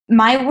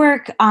my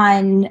work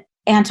on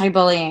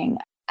anti-bullying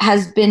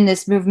has been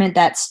this movement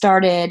that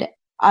started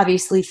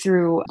obviously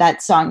through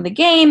that song, The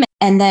Game,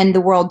 and then the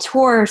world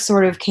tour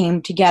sort of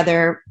came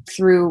together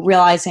through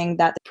realizing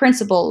that the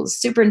principals,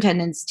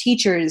 superintendents,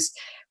 teachers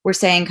were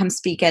saying, come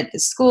speak at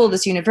this school,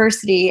 this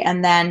university,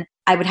 and then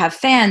I would have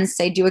fans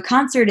say, do a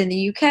concert in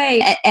the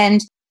UK.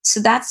 And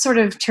so that sort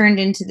of turned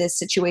into this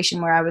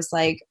situation where I was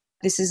like,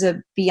 this is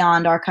a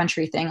beyond our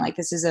country thing, like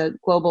this is a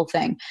global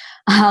thing.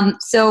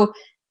 So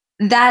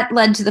that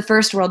led to the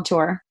first world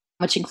tour,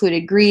 which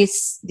included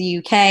Greece, the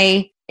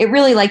UK. It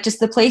really like just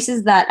the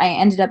places that I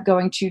ended up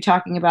going to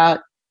talking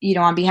about,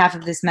 on behalf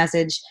of this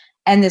message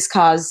and this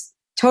cause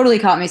totally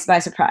caught me by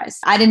surprise.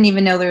 I didn't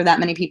even know there were that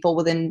many people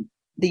within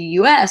the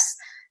US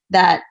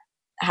that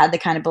had the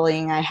kind of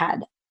bullying I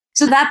had.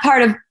 So that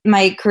part of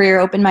my career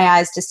opened my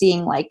eyes to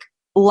seeing like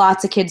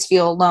lots of kids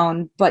feel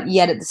alone, but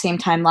yet at the same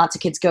time, lots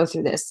of kids go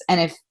through this. And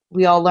if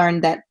we all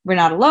learn that we're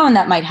not alone,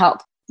 that might help,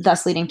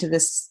 thus leading to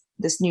this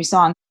new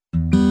song.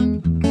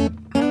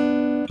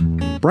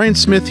 Brian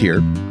Smith here,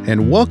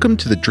 and welcome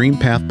to the Dream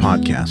Path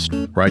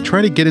podcast, where I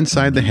try to get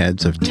inside the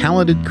heads of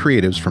talented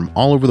creatives from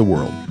all over the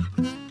world.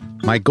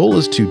 My goal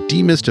is to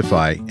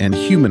demystify and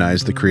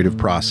humanize the creative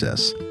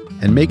process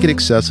and make it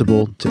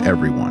accessible to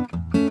everyone.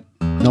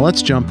 Now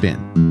let's jump in.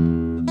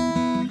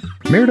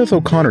 Meredith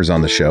O'Connor's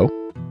on the show.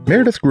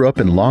 Meredith grew up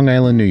in Long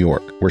Island, New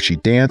York, where she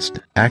danced,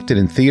 acted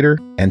in theater,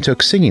 and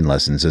took singing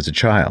lessons as a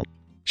child.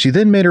 She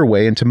then made her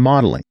way into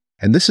modeling,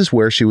 and this is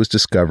where she was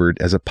discovered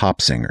as a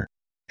pop singer.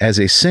 As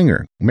a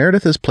singer,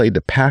 Meredith has played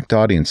to packed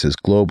audiences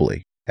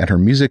globally, and her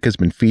music has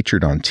been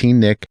featured on Teen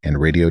Nick and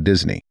Radio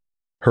Disney.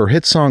 Her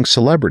hit song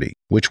Celebrity,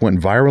 which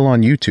went viral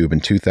on YouTube in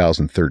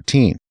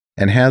 2013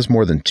 and has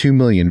more than 2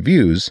 million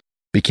views,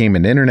 became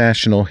an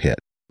international hit,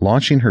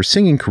 launching her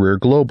singing career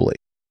globally.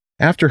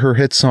 After her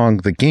hit song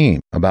The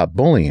Game about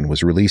bullying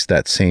was released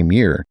that same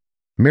year,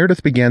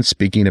 Meredith began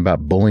speaking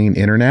about bullying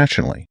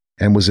internationally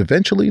and was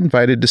eventually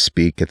invited to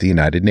speak at the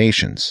United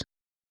Nations.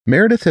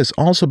 Meredith has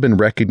also been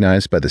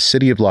recognized by the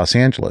city of Los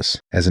Angeles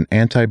as an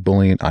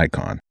anti-bullying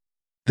icon.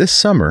 This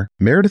summer,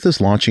 Meredith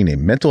is launching a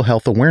mental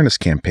health awareness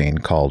campaign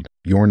called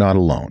You're Not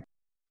Alone.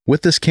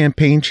 With this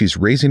campaign, she's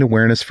raising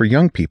awareness for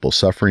young people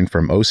suffering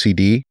from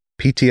OCD,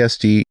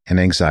 PTSD, and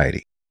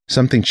anxiety,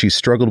 something she's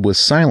struggled with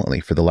silently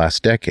for the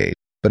last decade,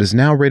 but is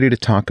now ready to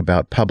talk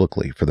about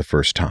publicly for the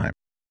first time.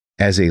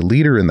 As a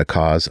leader in the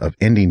cause of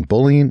ending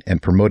bullying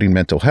and promoting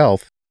mental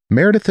health,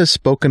 Meredith has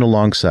spoken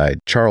alongside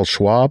Charles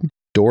Schwab,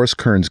 Doris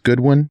Kearns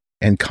Goodwin,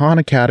 and Khan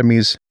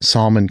Academy's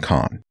Salman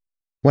Khan.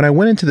 When I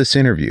went into this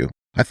interview,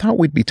 I thought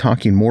we'd be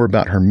talking more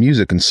about her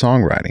music and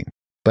songwriting,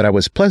 but I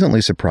was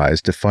pleasantly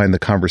surprised to find the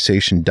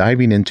conversation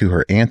diving into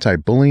her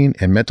anti-bullying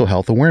and mental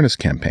health awareness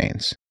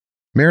campaigns.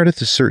 Meredith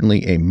is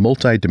certainly a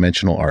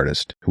multi-dimensional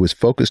artist who is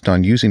focused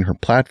on using her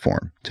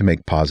platform to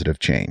make positive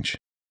change.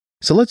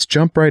 So let's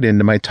jump right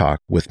into my talk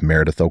with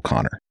Meredith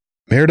O'Connor.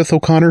 Meredith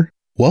O'Connor,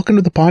 welcome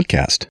to the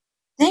podcast.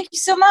 Thank you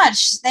so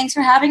much. Thanks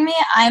for having me.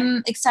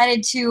 I'm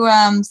excited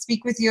to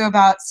speak with you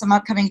about some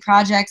upcoming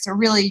projects, or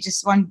really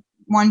just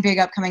one big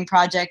upcoming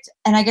project,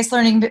 and I guess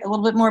learning a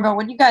little bit more about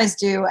what you guys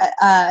do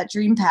at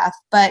Dream Path.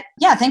 But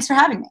yeah, thanks for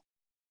having me.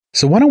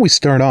 So why don't we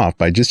start off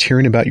by just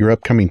hearing about your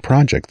upcoming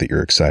project that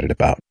you're excited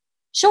about?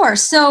 Sure.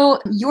 So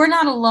You're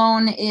Not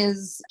Alone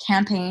is a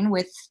campaign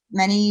with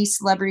many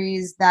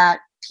celebrities that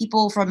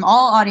people from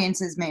all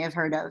audiences may have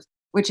heard of,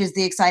 which is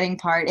the exciting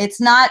part. It's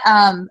not,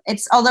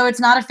 although it's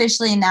not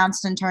officially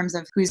announced in terms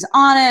of who's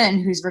on it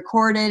and who's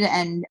recorded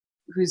and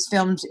who's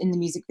filmed in the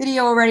music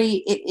video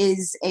already, it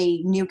is a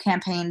new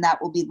campaign that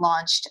will be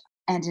launched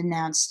and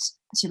announced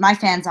to my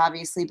fans,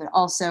 obviously, but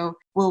also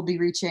will be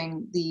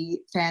reaching the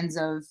fans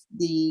of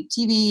the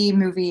TV,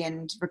 movie,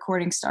 and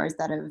recording stars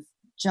that have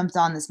jumped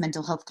on this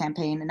mental health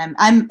campaign.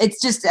 And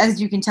it's just,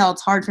 as you can tell,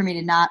 it's hard for me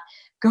to not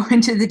go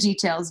into the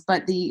details,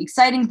 but the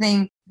exciting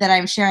thing that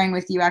I'm sharing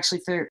with you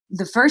actually for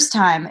the first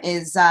time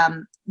is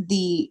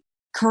the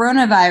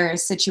coronavirus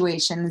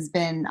situation has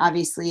been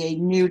obviously a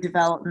new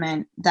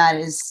development that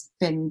has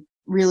been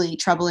really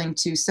troubling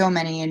to so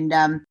many. And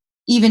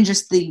even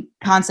just the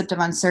concept of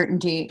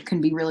uncertainty can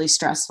be really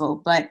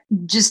stressful. But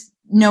just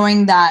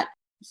knowing that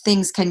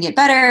things can get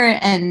better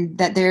and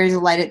that there is a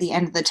light at the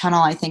end of the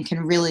tunnel, I think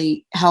can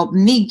really help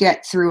me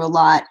get through a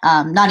lot.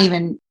 Not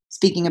even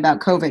speaking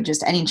about COVID,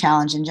 just any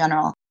challenge in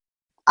general.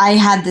 I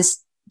had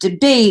this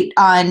debate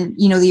on,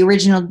 the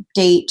original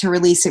date to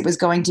release it was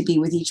going to be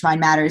with Each Mind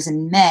Matters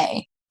in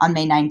May, on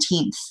May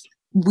 19th.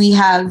 We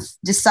have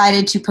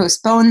decided to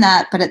postpone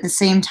that, but at the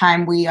same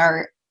time, we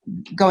are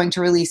going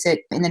to release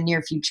it in the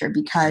near future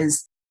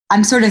because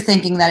I'm sort of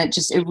thinking that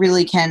it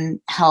really can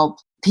help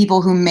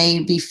people who may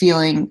be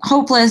feeling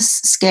hopeless,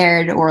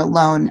 scared, or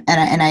alone.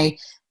 And I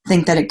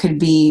think that it could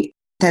be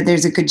that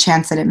there's a good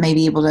chance that it may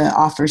be able to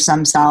offer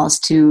some solace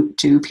to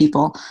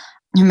people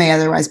who may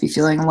otherwise be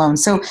feeling alone.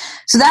 So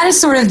that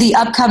is sort of the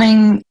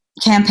upcoming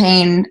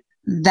campaign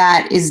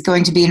that is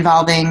going to be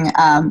involving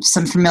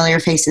some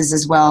familiar faces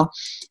as well.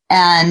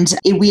 And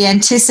we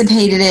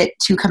anticipated it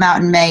to come out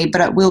in May,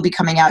 but it will be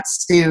coming out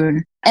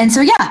soon. And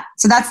so, yeah,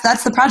 so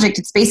that's the project.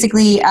 It's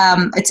basically,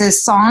 it's a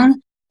song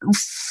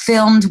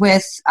filmed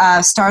with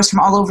stars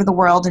from all over the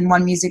world in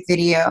one music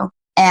video.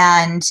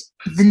 And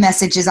the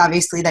message is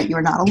obviously that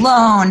you're not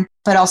alone,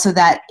 but also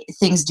that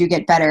things do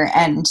get better.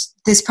 And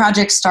this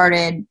project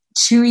started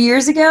 2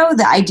 years ago,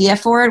 the idea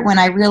for it, when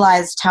I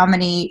realized how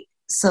many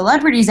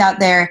celebrities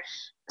out there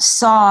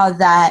saw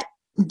that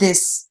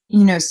this,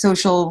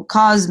 social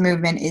cause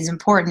movement is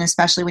important,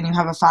 especially when you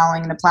have a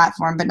following and a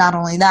platform. But not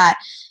only that,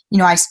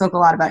 I spoke a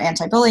lot about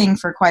anti-bullying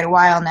for quite a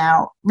while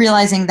now,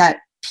 realizing that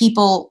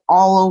people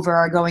all over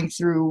are going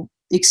through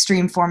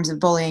extreme forms of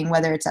bullying,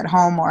 whether it's at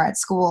home or at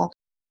school.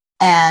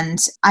 And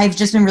I've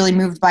just been really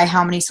moved by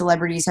how many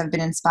celebrities have been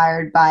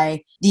inspired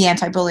by the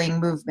anti-bullying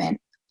movement.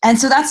 And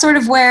so that's sort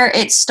of where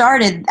it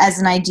started as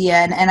an idea.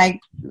 And I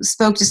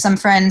spoke to some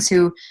friends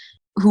who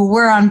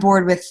were on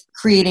board with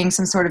creating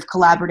some sort of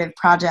collaborative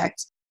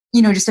project,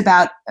 just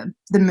about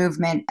the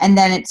movement. And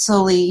then it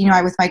slowly,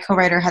 with my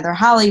co-writer Heather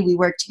Holly, we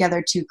worked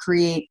together to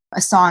create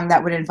a song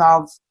that would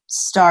involve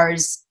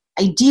stars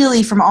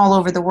ideally from all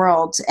over the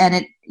world. And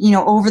it,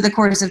 over the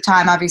course of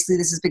time, obviously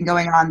this has been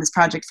going on, this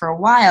project, for a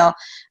while.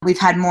 We've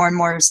had more and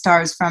more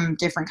stars from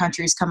different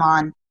countries come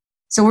on.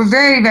 So we're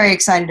very, very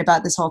excited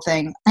about this whole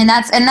thing. And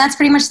that's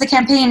pretty much the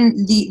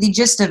campaign, the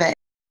gist of it.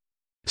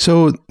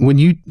 So when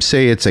you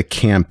say it's a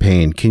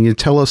campaign, can you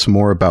tell us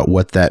more about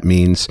what that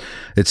means?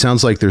 It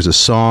sounds like there's a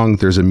song,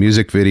 there's a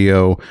music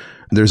video,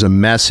 there's a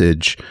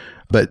message,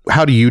 but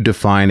how do you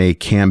define a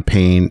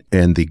campaign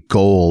and the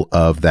goal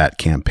of that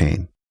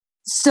campaign?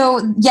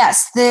 So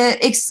yes,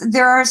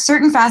 there are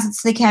certain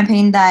facets to the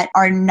campaign that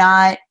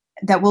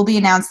will be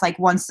announced like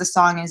once the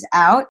song is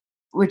out,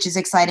 which is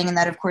exciting. And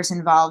that of course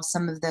involves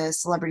some of the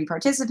celebrity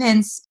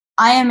participants.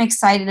 I am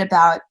excited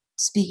about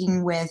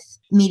speaking with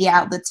media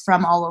outlets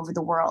from all over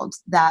the world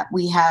that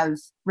we have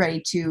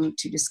ready to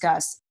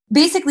discuss.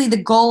 Basically,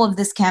 the goal of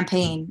this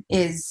campaign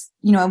is,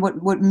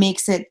 what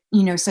makes it,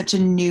 such a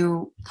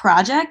new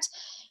project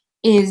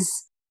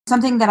is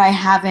something that I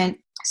haven't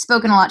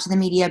spoken a lot to the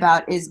media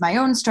about, is my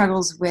own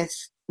struggles with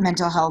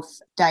mental health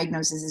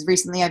diagnoses.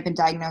 Recently, I've been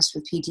diagnosed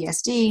with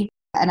PTSD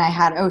and I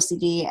had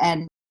OCD,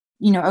 and,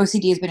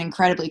 OCD has been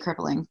incredibly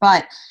crippling.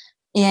 But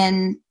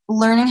in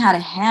learning how to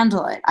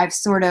handle it, I've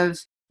sort of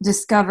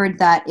discovered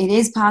that it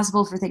is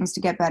possible for things to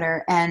get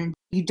better and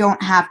you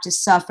don't have to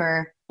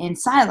suffer in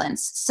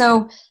silence.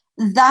 So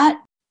that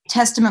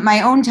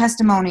my own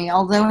testimony,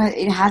 although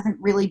it hasn't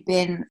really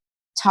been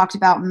talked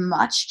about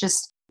much,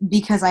 just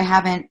because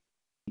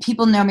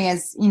people know me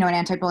as, an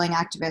anti-bullying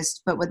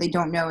activist, but what they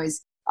don't know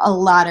is a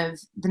lot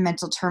of the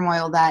mental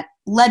turmoil that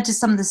led to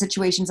some of the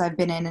situations I've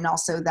been in and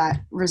also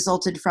that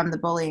resulted from the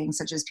bullying,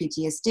 such as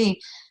PTSD.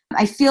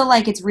 I feel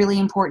like it's really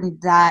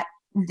important that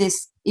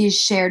this is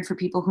shared for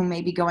people who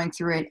may be going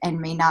through it and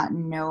may not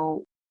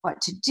know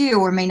what to do,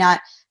 or may not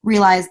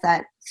realize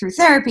that through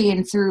therapy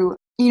and through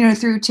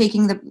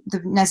taking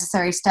the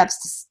necessary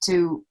steps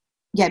to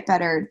get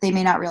better, they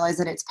may not realize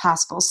that it's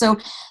possible. So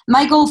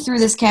my goal through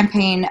this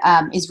campaign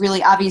is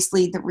really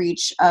obviously the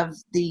reach of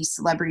the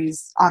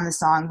celebrities on the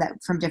song that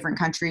from different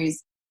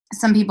countries.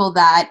 Some people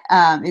that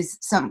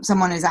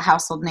someone is a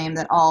household name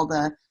that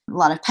a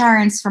lot of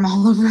parents from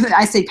all over,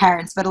 I say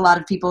parents, but a lot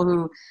of people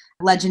who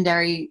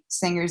legendary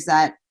singers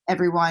that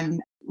everyone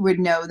would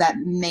know that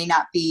may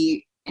not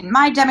be in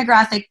my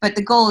demographic. But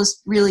the goal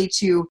is really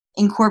to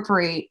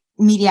incorporate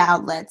media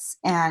outlets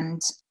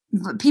and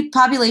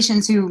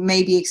populations who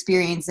may be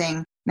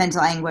experiencing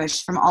mental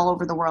anguish from all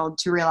over the world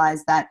to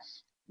realize that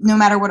no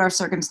matter what our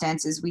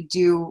circumstances, we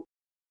do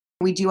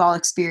all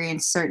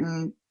experience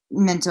certain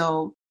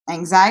mental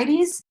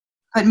anxieties,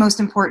 but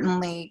most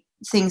importantly,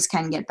 things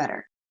can get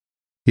better.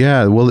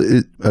 Yeah, well,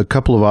 a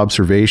couple of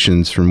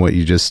observations from what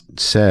you just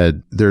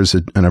said. There's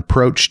an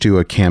approach to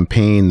a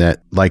campaign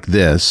like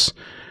this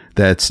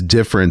that's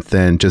different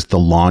than just the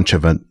launch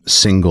of a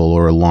single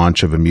or a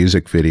launch of a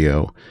music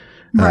video.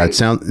 Right. It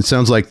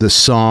sounds like the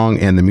song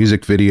and the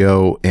music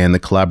video and the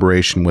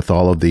collaboration with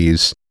all of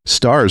these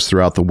stars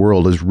throughout the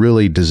world is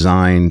really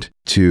designed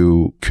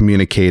to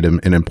communicate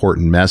an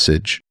important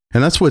message.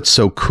 And that's what's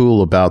so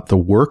cool about the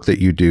work that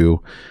you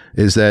do,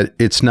 is that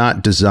it's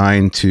not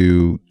designed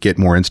to get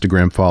more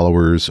Instagram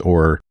followers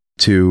or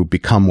to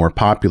become more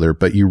popular,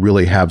 but you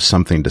really have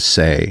something to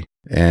say.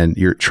 And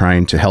you're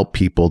trying to help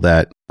people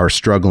that are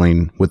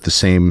struggling with the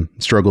same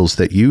struggles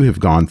that you have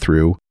gone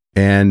through.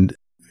 And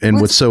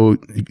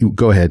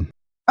go ahead.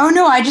 Oh,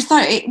 no, I just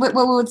thought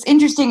what's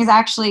interesting is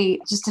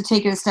actually, just to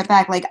take it a step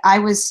back, like I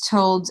was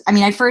told,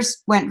 I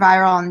first went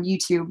viral on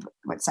YouTube,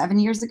 7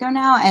 years ago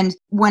now. And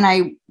when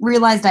I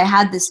realized I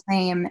had this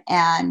fame,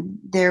 and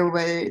I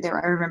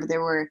remember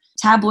there were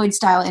tabloid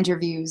style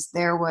interviews,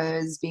 there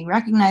was being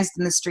recognized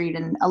in the street,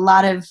 and a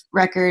lot of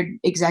record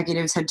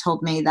executives had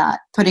told me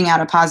that putting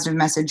out a positive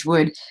message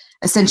would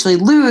essentially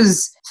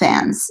lose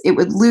fans. It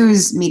would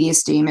lose media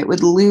steam. It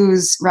would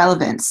lose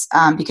relevance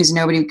because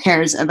nobody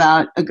cares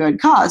about a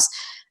good cause.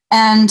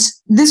 And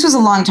this was a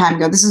long time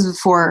ago. This is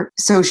before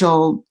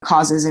social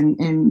causes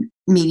and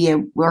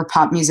media or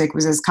pop music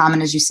was as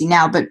common as you see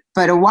now.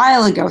 But a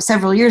while ago,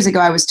 several years ago,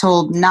 I was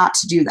told not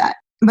to do that.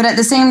 But at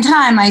the same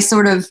time, I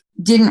sort of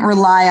didn't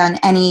rely on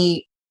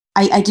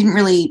I didn't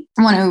really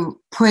want to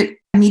put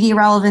media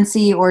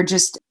relevancy or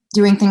just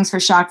doing things for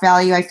shock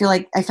value. I felt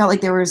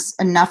like there was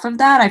enough of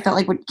that. I felt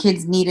like what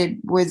kids needed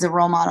was a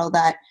role model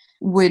that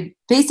would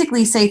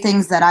basically say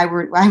things that I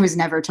was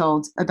never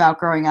told about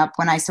growing up,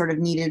 when I sort of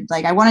needed,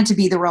 like, I wanted to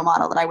be the role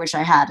model that I wish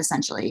I had,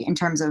 essentially, in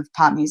terms of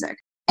pop music.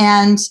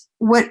 And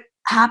what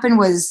happened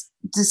was,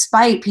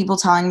 despite people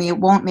telling me it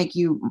won't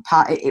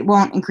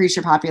increase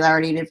your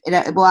popularity,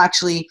 it will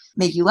actually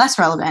make you less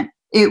relevant.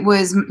 It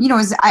was,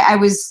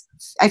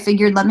 I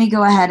figured, let me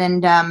go ahead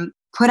and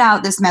put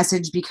out this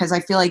message because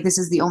I feel like this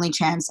is the only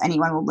chance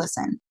anyone will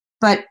listen.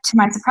 But to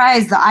my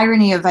surprise, the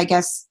irony of, I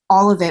guess,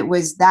 all of it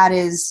was that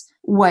is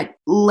what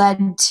led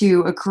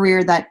to a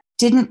career that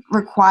didn't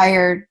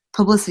require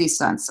publicity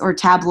stunts or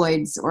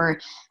tabloids. Or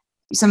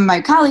some of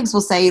my colleagues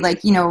will say,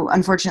 like,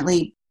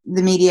 unfortunately,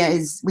 the media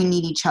we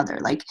need each other.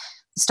 Like,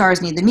 the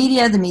stars need the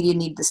media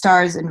need the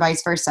stars, and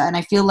vice versa. And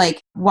I feel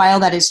like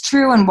while that is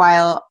true, and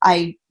while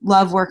I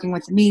love working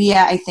with the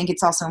media, I think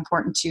it's also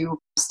important to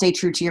stay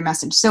true to your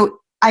message. So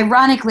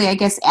ironically, I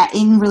guess,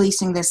 in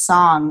releasing this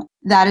song,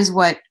 that is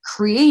what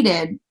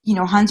created,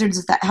 hundreds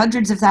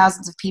of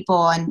thousands of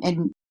people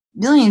and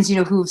millions,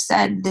 who've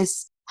said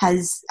this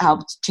has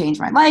helped change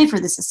my life, or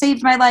this has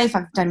saved my life.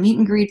 I've done meet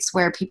and greets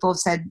where people have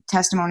said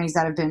testimonies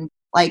that have been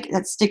like,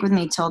 that stick with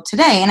me till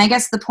today. And I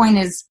guess the point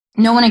is,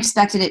 no one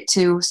expected it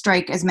to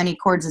strike as many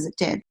chords as it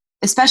did,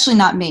 especially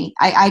not me.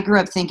 I grew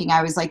up thinking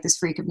I was like this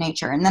freak of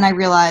nature. And then I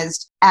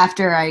realized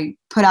after I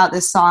put out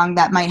this song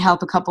that might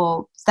help a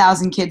couple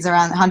 1,000 kids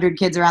 100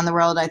 kids around the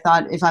world, I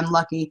thought, if I'm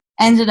lucky,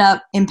 ended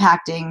up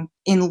impacting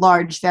in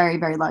large, very,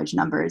 very large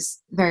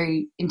numbers,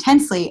 very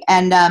intensely.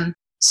 And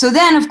so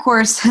then, of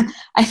course,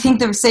 I think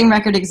the same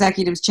record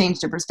executives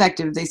changed their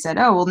perspective. They said,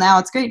 oh, well, now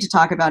it's great to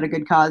talk about a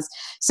good cause.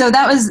 So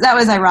that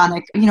was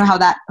ironic, how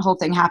that whole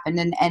thing happened.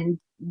 And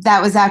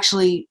that was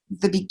actually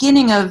the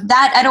beginning of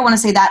that. I don't want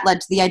to say that led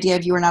to the idea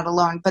of You Are Not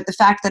Alone, but the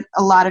fact that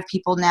a lot of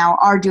people now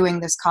are doing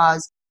this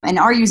cause and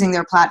are using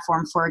their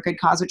platform for a good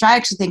cause, which I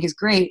actually think is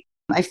great.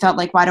 I felt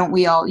like, why don't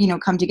we all,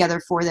 come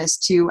together for this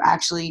to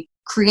actually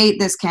create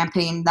this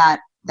campaign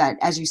that,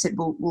 as you said,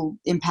 will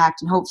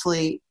impact and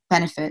hopefully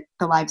benefit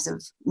the lives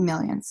of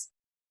millions.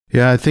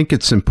 Yeah, I think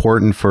it's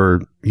important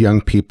for young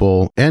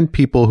people and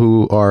people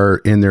who are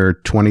in their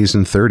 20s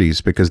and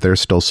 30s, because they're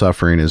still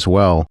suffering as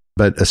well,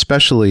 but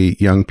especially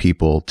young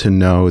people, to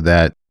know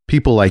that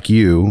people like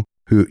you,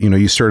 who,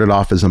 you started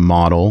off as a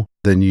model,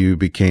 then you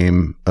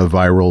became a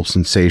viral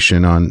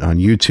sensation on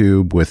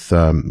YouTube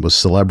with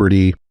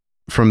celebrity.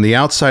 From the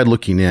outside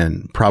looking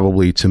in,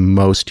 probably to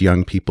most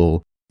young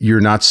people,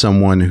 you're not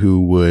someone who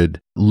would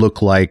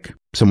look like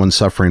someone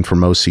suffering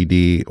from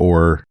OCD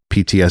or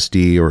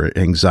PTSD or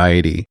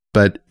anxiety.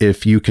 But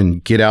if you can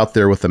get out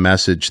there with a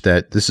message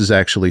that this is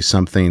actually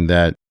something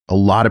that a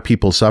lot of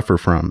people suffer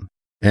from,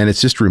 and it's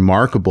just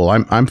remarkable.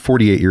 I'm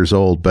 48 years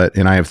old,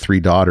 and I have 3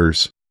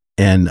 daughters,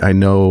 and I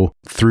know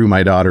through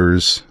my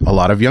daughters a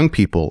lot of young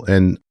people,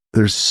 and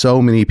there's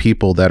so many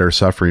people that are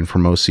suffering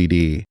from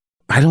OCD.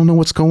 I don't know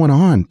what's going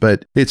on,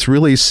 but it's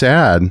really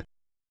sad.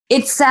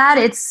 It's sad.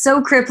 It's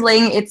so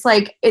crippling. It's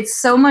like, it's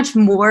so much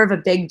more of a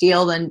big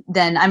deal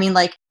than I mean,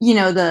 like,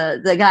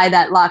 the guy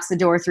that locks the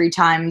door 3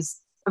 times,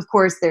 of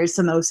course, there's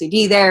some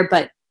OCD there,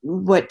 but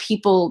what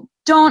people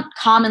don't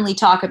commonly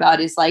talk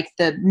about is like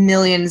the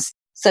millions,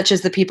 such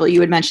as the people you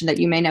had mentioned that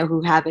you may know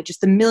who have it,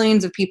 just the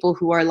millions of people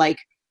who are like,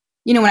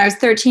 when I was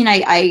 13,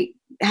 I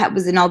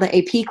was in all the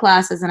AP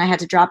classes and I had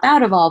to drop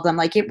out of all of them.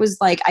 Like, it was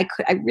like, I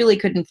really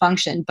couldn't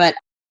function. But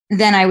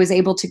then I was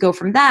able to go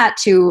from that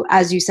to,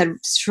 as you said,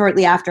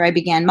 shortly after I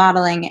began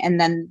modeling, and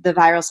then the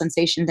viral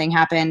sensation thing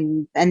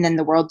happened, and then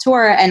the world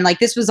tour. And like,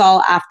 this was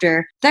all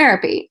after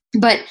therapy.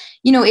 But,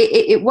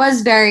 it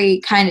was very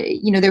kind of,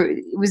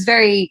 it was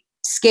very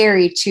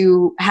scary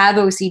to have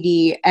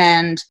OCD.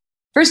 And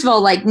first of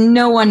all, like,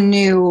 no one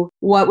knew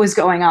what was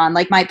going on.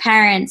 Like, my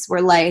parents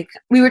were like,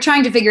 we were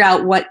trying to figure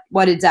out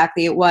what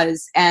exactly it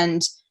was.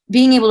 And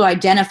being able to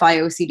identify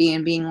OCD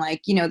and being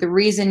like, the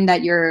reason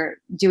that you're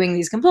doing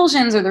these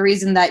compulsions, or the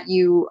reason that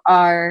you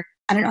are,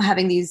 I don't know,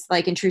 having these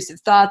like intrusive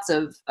thoughts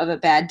of a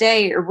bad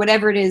day, or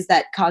whatever it is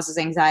that causes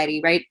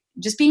anxiety, right?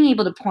 Just being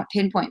able to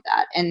pinpoint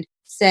that and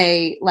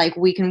say, like,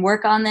 we can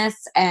work on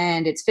this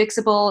and it's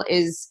fixable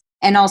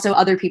and also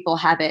other people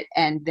have it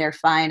and they're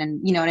fine. And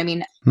you know what I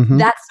mean? Mm-hmm.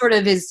 That sort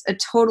of is a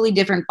totally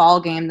different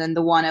ballgame than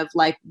the one of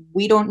like,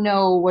 we don't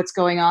know what's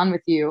going on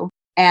with you,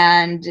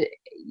 and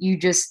you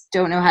just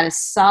don't know how to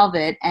solve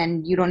it,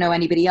 and you don't know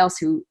anybody else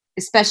who,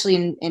 especially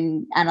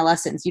in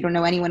adolescence, you don't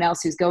know anyone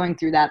else who's going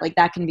through that. Like,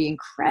 that can be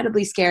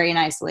incredibly scary and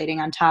isolating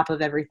on top of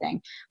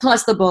everything.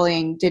 Plus the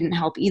bullying didn't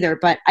help either.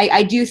 But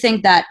I do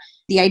think that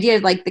the idea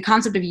of like the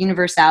concept of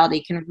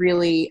universality can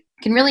really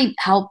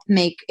help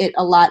make it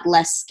a lot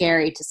less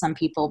scary to some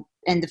people.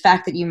 And the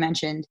fact that you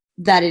mentioned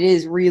that it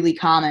is really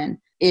common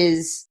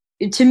is,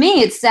 to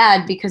me, it's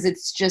sad, because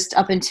it's just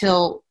up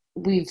until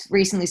we've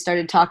recently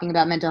started talking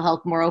about mental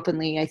health more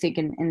openly, I think,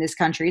 in this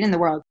country and in the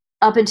world.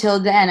 Up until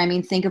then, I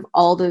mean, think of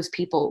all those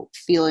people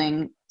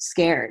feeling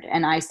scared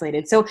and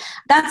isolated. So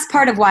that's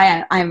part of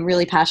why I'm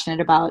really passionate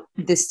about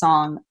this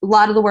song. A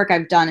lot of the work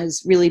I've done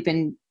has really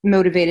been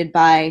motivated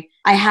by,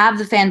 I have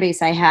the fan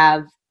base I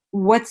have.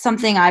 What's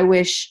something I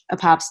wish a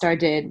pop star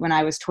did when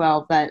I was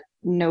 12 that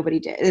nobody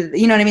did?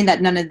 You know what I mean?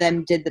 That none of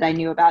them did that I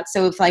knew about.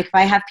 So if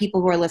I have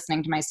people who are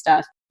listening to my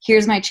stuff,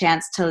 here's my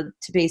chance to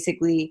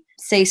basically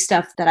say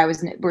stuff that I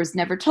was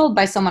never told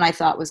by someone I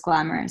thought was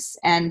glamorous.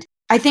 And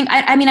I think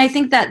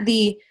that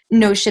the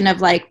notion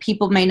of like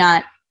people may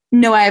not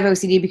know I have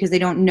OCD because they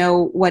don't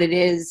know what it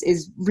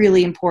is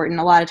really important.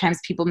 A lot of times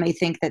people may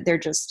think that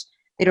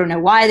they don't know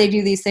why they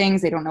do these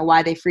things. They don't know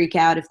why they freak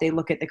out if they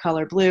look at the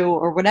color blue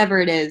or whatever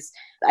it is.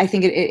 I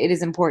think it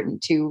is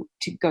important to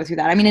go through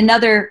that. I mean,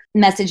 another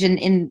message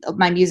in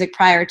my music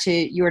prior to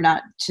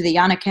the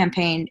Yana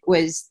campaign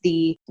was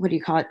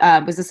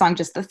was the song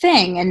Just the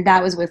Thing. And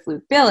that was with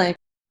Luke Billick.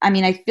 I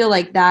mean, I feel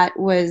like that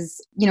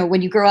was,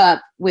 when you grow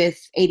up with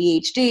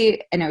ADHD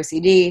and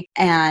OCD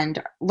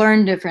and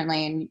learn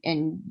differently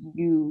and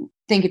you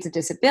think it's a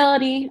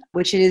disability,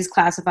 which it is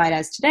classified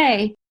as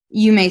today,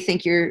 you may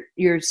think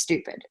you're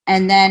stupid.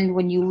 And then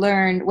when you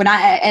learn, and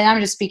I'm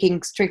just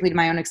speaking strictly to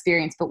my own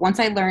experience, but once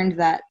I learned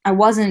that I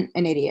wasn't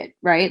an idiot,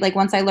 right? Like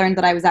once I learned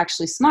that I was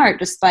actually smart,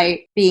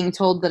 despite being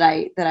told that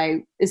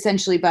I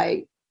essentially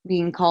by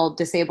being called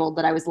disabled,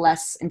 that I was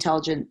less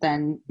intelligent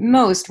than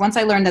most. Once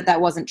I learned that that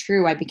wasn't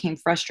true, I became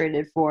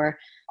frustrated for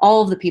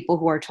all of the people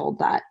who are told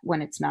that when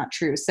it's not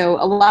true.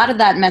 So a lot of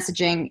that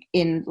messaging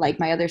in like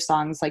my other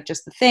songs, like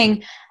Just the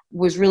Thing,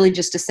 was really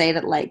just to say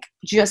that like,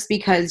 just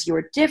because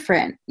you're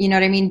different, you know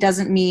what I mean,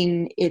 doesn't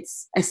mean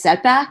it's a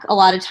setback. A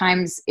lot of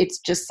times it's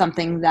just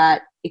something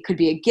that it could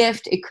be a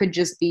gift. It could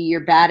just be you're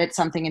bad at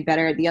something and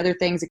better at the other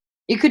things.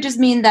 It could just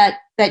mean that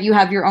you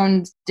have your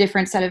own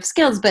different set of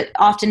skills, but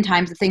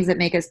oftentimes the things that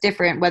make us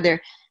different,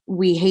 whether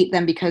we hate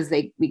them because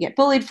we get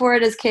bullied for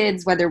it as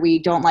kids, whether we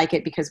don't like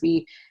it because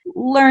we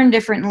learn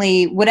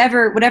differently,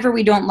 whatever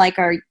we don't like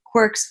our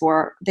quirks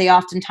for, they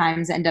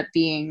oftentimes end up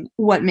being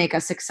what make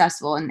us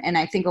successful. And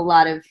I think a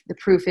lot of the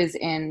proof is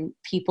in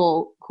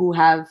people who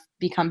have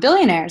become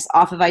billionaires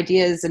off of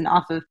ideas and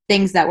off of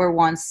things that were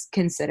once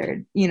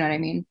considered, you know what I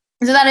mean?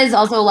 So that is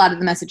also a lot of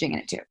the messaging in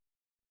it too.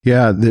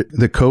 Yeah,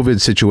 the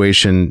COVID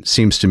situation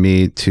seems to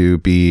me to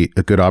be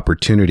a good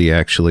opportunity,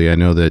 actually. I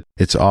know that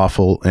it's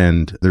awful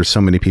and there's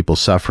so many people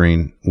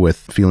suffering with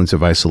feelings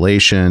of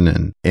isolation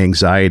and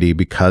anxiety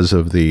because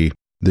of the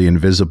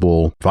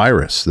invisible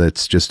virus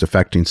that's just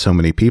affecting so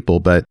many people.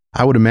 But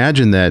I would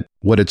imagine that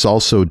what it's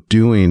also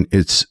doing,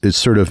 it's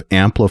sort of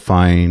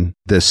amplifying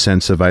this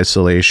sense of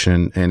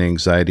isolation and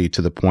anxiety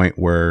to the point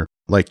where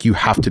like you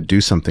have to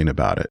do something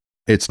about it.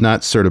 It's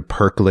not sort of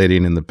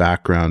percolating in the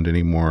background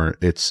anymore.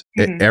 It's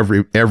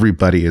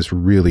everybody is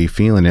really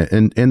feeling it.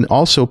 And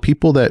also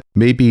people that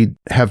maybe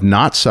have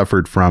not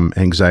suffered from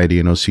anxiety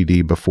and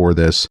OCD before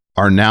this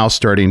are now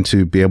starting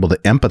to be able to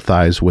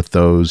empathize with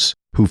those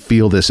who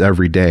feel this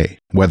every day,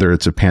 whether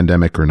it's a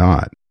pandemic or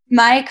not.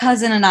 My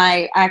cousin and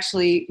I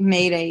actually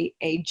made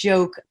a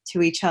joke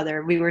to each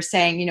other. We were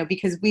saying,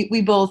 because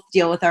we both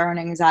deal with our own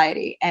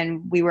anxiety,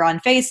 and we were on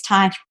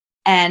FaceTime.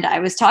 And I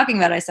was talking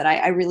about it. I said,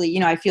 I really,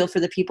 I feel for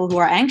the people who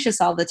are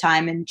anxious all the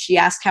time. And she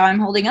asked how I'm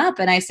holding up.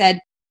 And I said,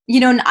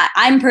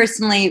 I'm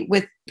personally,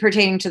 with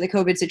pertaining to the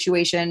COVID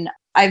situation,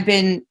 I've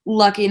been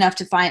lucky enough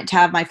to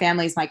have my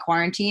family as my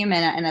quarantine,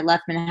 and I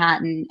left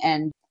Manhattan.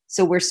 And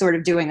so we're sort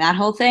of doing that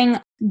whole thing.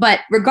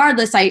 But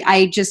regardless,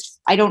 I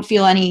don't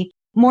feel any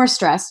more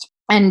stressed.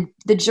 And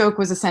the joke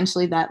was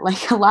essentially that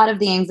like a lot of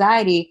the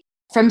anxiety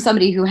from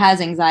somebody who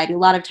has anxiety, a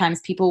lot of times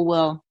people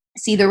will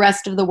see the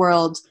rest of the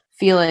world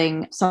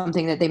feeling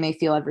something that they may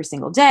feel every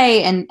single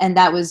day. And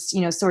that was,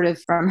 sort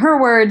of from her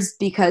words,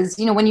 because,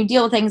 when you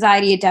deal with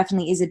anxiety, it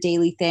definitely is a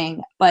daily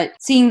thing. But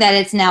seeing that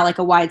it's now like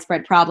a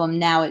widespread problem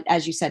now,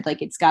 as you said,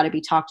 like it's got to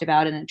be talked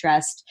about and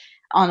addressed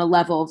on a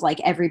level of like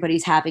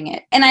everybody's having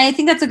it. And I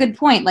think that's a good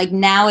point. Like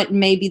now it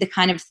may be the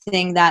kind of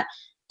thing that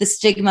the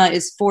stigma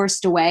is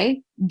forced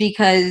away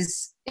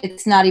because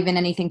it's not even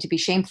anything to be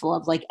shameful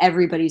of, like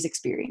everybody's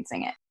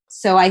experiencing it.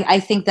 So I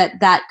think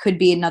that could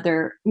be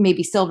another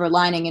maybe silver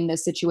lining in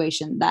this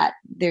situation, that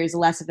there's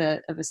less of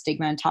a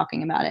stigma in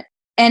talking about it.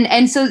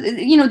 And so,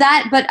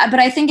 but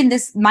I think in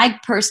this, my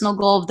personal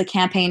goal of the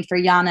campaign for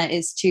Yana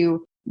is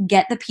to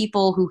get the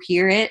people who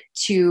hear it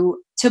to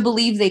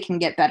believe they can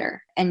get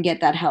better and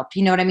get that help.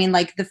 You know what I mean?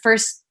 Like the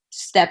first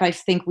step I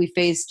think we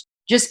faced,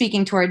 just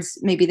speaking towards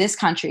maybe this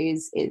country,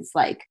 is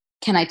like,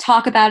 can I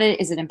talk about it?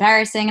 Is it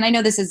embarrassing? And I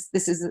know this is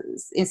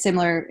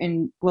similar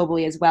in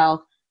globally as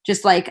well.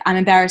 Just like I'm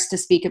embarrassed to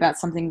speak about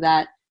something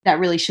that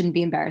really shouldn't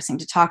be embarrassing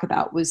to talk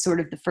about, was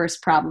sort of the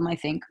first problem I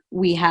think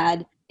we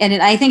had. And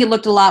I think it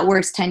looked a lot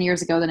worse 10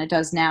 years ago than it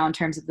does now in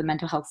terms of the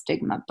mental health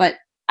stigma. But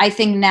I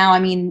think now,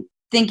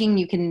 thinking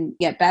you can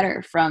get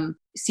better from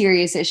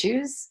serious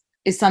issues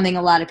is something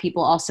a lot of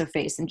people also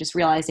face, and just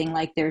realizing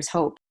like there's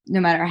hope. No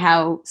matter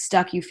how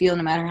stuck you feel,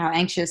 no matter how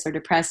anxious or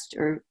depressed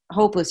or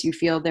hopeless you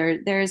feel,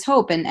 there is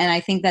hope. And I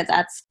think that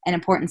that's an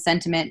important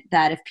sentiment,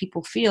 that if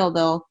people feel,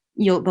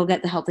 they'll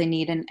get the help they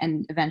need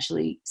and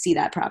eventually see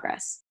that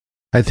progress.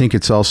 I think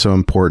it's also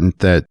important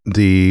that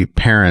the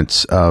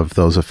parents of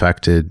those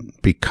affected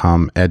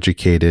become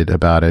educated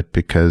about it,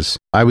 because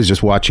I was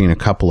just watching a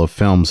couple of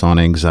films on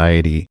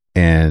anxiety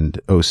and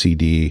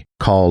OCD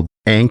called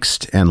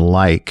Angst and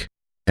Like,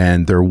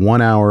 and they're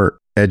 1-hour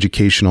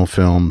educational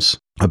films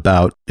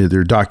about,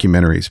 they're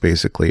documentaries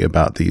basically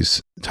about these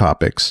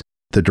topics.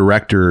 The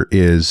director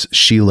is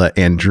Sheila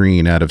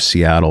Andreen out of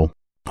Seattle.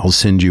 I'll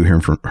send you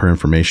her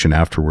information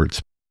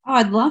afterwards. Oh,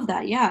 I'd love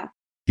that. Yeah.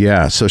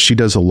 Yeah. So she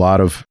does a lot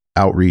of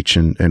outreach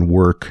and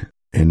work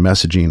and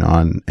messaging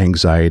on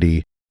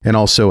anxiety, and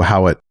also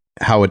how it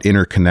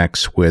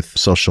interconnects with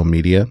social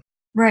media.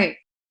 Right.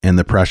 And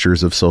the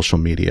pressures of social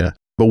media.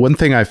 But one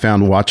thing I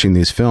found watching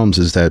these films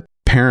is that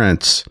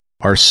parents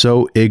are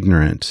so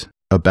ignorant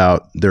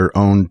about their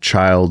own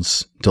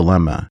child's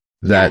dilemma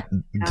that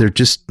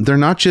they're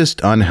not just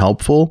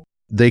unhelpful.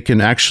 They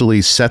can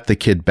actually set the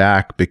kid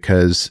back,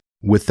 because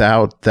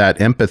without that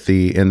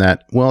empathy and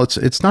that, well,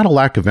 it's not a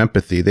lack of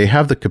empathy. They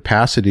have the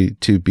capacity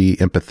to be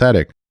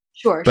empathetic.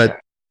 Sure. But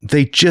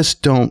they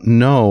just don't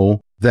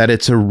know that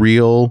it's a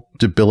real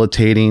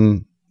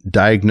debilitating,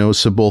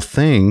 diagnosable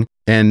thing.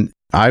 And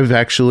I've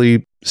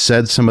actually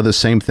said some of the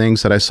same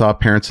things that I saw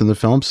parents in the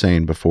film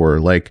saying before,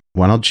 like,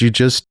 why don't you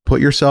just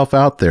put yourself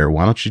out there?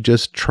 Why don't you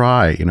just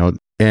try,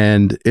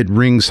 And it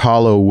rings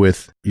hollow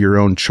with your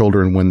own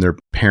children when their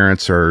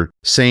parents are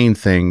saying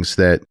things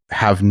that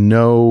have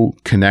no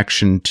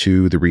connection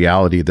to the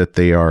reality that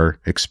they are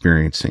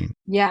experiencing.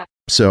 Yeah.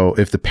 So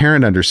if the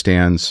parent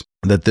understands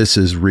that this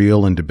is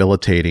real and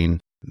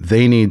debilitating,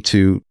 they need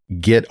to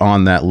get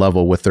on that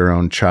level with their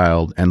own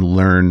child and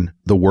learn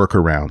the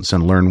workarounds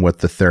and learn what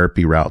the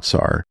therapy routes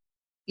are.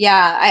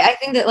 Yeah, I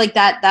think that like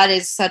that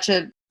is such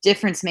a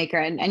difference maker.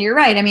 And you're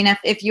right. I mean,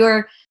 if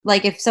you're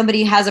like, if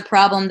somebody has a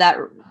problem that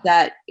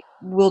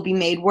will be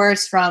made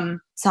worse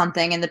from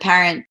something, and the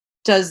parent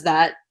does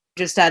that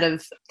just out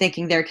of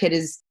thinking their kid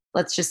is,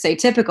 let's just say,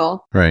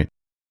 typical. Right.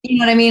 You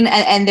know what I mean?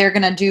 And they're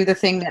going to do the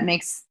thing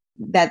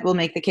that will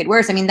make the kid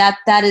worse. I mean, that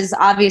is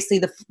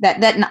obviously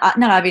not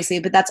obviously,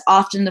 but that's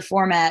often the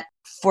format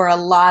for a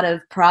lot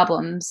of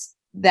problems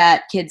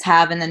that kids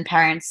have. And then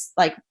parents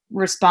like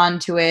respond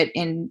to it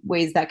in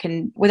ways that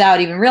can, without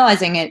even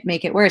realizing it,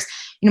 make it worse.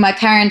 My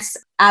parents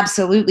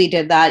absolutely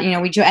did that.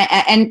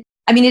 And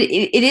I mean,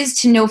 it is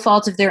to no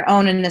fault of their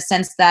own, in the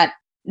sense that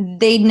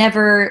they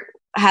never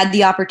had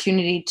the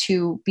opportunity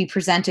to be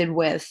presented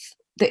with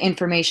the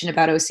information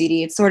about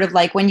OCD. It's sort of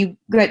like when you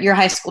get your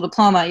high school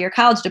diploma, your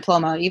college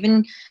diploma,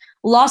 even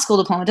law school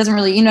diploma, it doesn't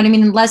really, you know what I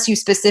mean? Unless you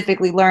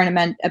specifically learn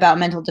about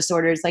mental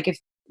disorders. Like if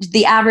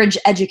the average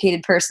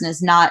educated person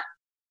is not,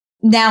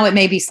 now it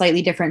may be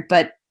slightly different,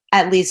 but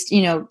at least,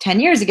 10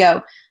 years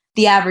ago,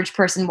 the average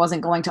person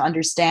wasn't going to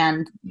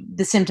understand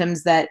the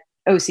symptoms that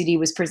OCD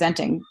was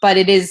presenting. But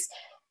it is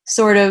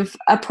sort of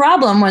a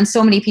problem when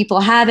so many people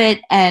have it,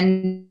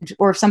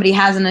 or if somebody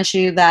has an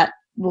issue that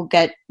will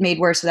get made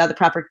worse without the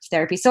proper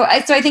therapy. So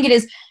I think it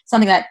is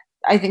something that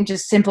I think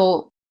just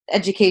simple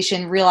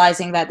education,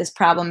 realizing that this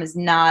problem is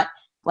not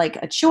like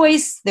a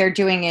choice. They're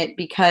doing it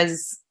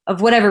because of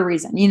whatever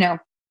reason,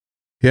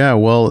 Yeah,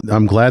 well,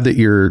 I'm glad that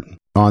you're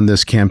on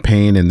this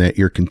campaign and that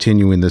you're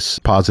continuing this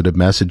positive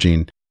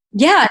messaging.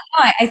 Yeah,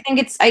 no, I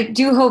think I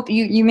do hope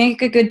you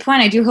make a good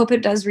point. I do hope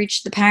it does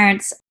reach the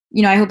parents.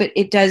 I hope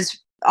it does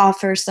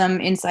offer some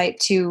insight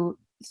to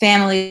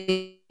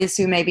families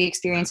who may be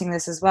experiencing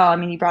this as well. I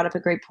mean, you brought up a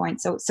great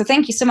point. So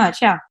thank you so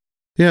much. Yeah.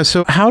 Yeah.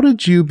 So how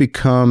did you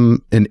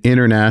become an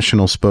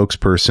international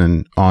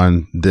spokesperson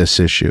on this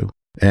issue?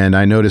 And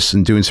I noticed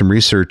in doing some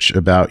research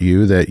about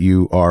you that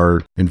you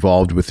are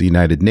involved with the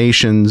United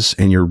Nations,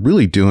 and you're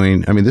really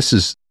doing, I mean, this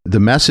is the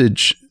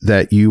message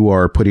that you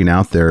are putting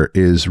out there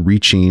is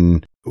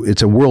reaching,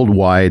 it's a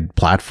worldwide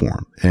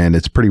platform, and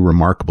it's pretty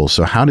remarkable.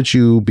 So how did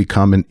you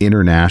become an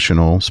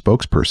international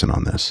spokesperson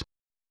on this?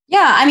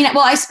 Yeah, I mean,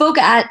 well, I spoke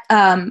at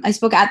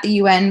the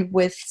UN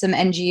with some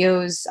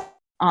NGOs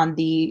on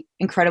the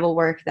incredible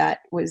work that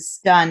was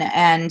done.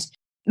 And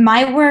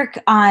my work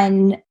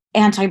on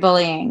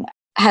anti-bullying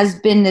has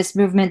been this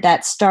movement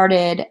that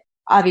started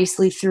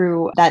obviously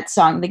through that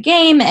song, The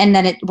Game, and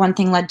then one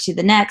thing led to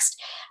the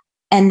next.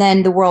 And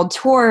then the world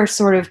tour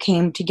sort of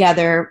came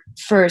together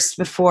first.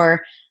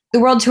 Before the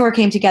world tour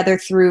came together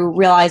through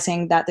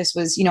realizing that this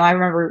was, I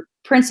remember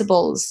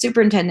principals,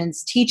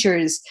 superintendents,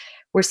 teachers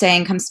were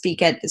saying, come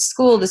speak at this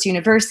school, this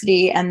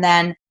university. And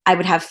then I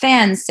would have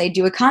fans say,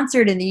 do a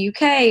concert in the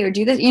UK or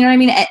do this, you know what I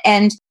mean?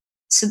 And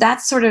so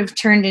that sort of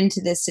turned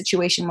into this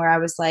situation where I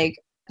was like,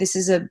 this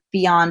is a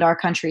beyond our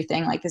country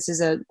thing. Like this is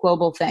a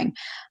global thing.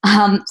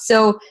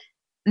 So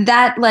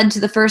that led to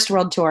the first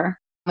world tour,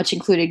 which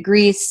included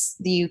Greece,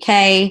 the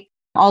UK,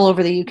 all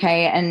over the UK.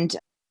 And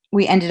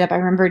we ended up, I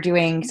remember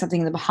doing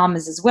something in the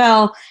Bahamas as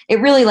well. It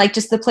really, like,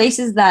 just the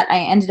places that I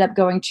ended up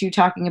going to,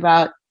 talking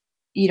about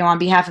on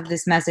behalf of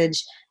this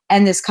message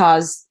and this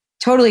cause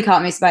totally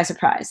caught me by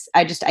surprise.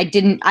 I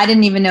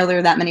didn't even know there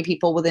were that many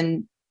people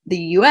within the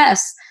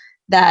US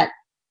that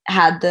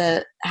had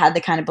the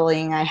kind of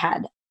bullying I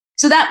had.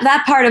 So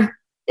that part of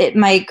it,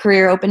 my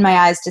career opened my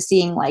eyes to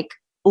seeing like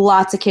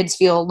lots of kids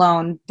feel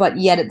alone, but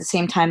yet at the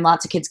same time,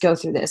 lots of kids go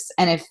through this.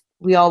 And if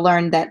we all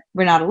learn that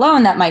we're not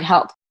alone, that might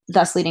help,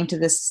 thus leading to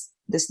this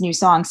new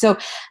song. So,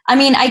 I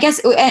mean, I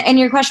guess, and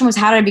your question was,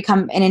 how did I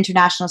become an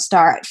international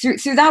star?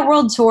 Through that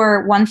world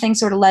tour, one thing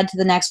sort of led to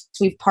the next.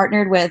 We've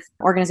partnered with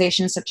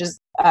organizations such as,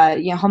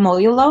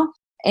 Homoilo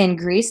in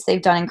Greece.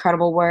 They've done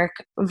incredible work.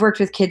 We've worked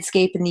with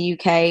Kidscape in the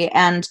UK,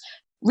 and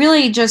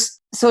really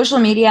just social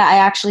media, I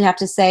actually have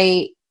to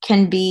say,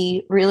 can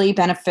be really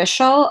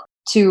beneficial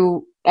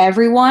to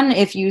everyone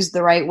if used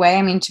the right way.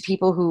 I mean, to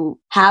people who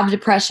have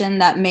depression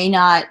that may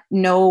not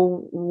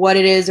know what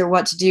it is or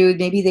what to do.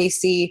 Maybe they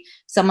see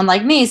someone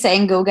like me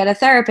saying, go get a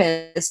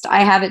therapist.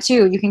 I have it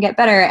too. You can get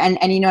better. And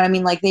you know what I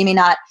mean? Like, they may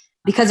not,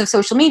 because of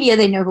social media,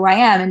 they know who I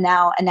am, and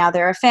now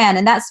they're a fan.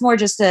 And that's more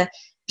just a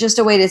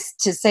way to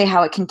say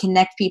how it can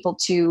connect people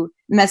to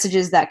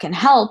messages that can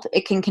help.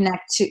 It can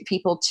connect to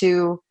people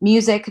to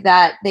music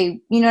that they,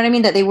 you know what I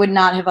mean, that they would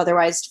not have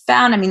otherwise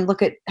found. I mean,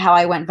 look at how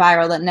I went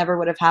viral. That never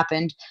would have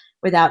happened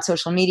without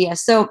social media.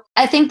 So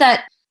I think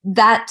that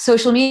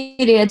social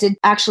media did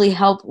actually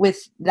help with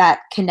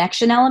that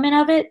connection element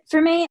of it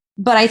for me.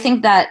 But I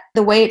think that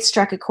the way it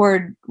struck a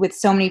chord with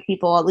so many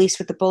people, at least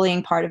with the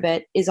bullying part of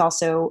it, is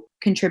also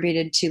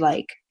contributed to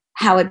like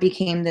how it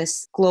became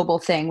this global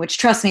thing, which,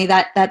 trust me,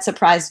 that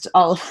surprised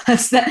all of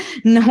us, that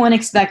no one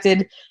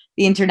expected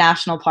the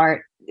international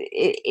part.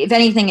 If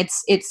anything,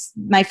 it's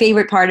my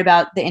favorite part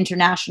about the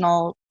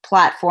international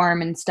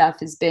platform and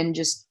stuff has been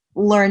just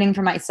learning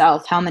for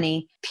myself how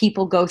many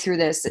people go through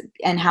this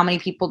and how many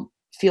people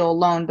feel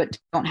alone but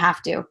don't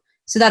have to.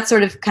 So that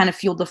sort of kind of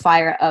fueled the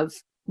fire of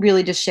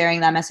really just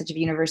sharing that message of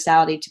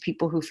universality to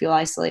people who feel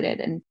isolated.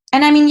 And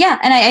I mean, yeah,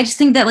 and I just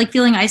think that like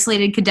feeling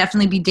isolated could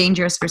definitely be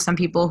dangerous for some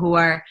people who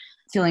are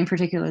feeling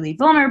particularly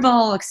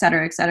vulnerable, et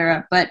cetera, et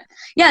cetera. But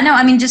yeah, no,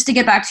 I mean, just to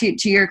get back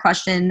to your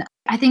question,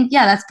 I think,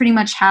 yeah, that's pretty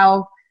much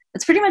how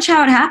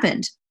it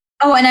happened.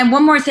 Oh, and then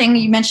one more thing,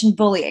 you mentioned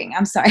bullying.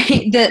 I'm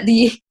sorry.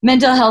 The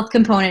mental health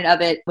component of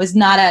it was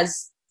not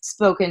as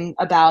spoken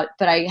about,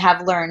 but I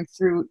have learned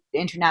through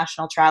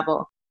international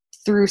travel,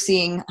 through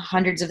seeing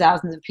hundreds of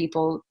thousands of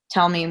people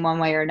tell me in one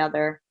way or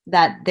another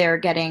that they're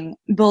getting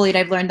bullied.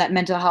 I've learned that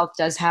mental health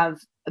does have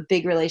a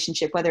big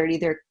relationship, whether it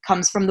either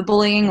comes from the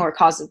bullying or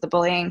causes the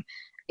bullying.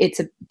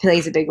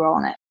 Plays a big role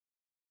in it.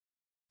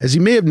 As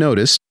you may have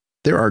noticed,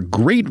 there are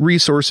great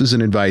resources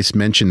and advice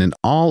mentioned in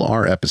all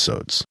our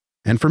episodes.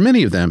 And for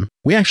many of them,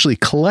 we actually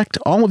collect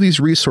all of these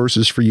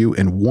resources for you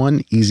in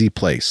one easy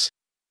place,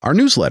 our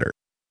newsletter.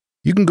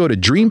 You can go to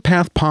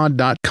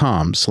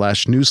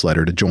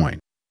dreampathpod.com/newsletter to join.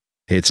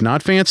 It's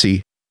not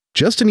fancy,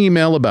 just an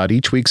email about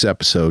each week's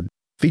episode,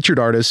 featured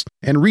artists,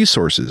 and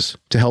resources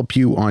to help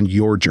you on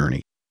your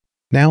journey.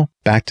 Now,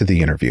 back to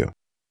the interview.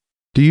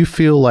 Do you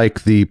feel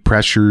like the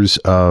pressures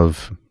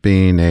of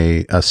being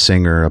a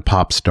singer, a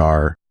pop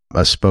star,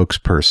 a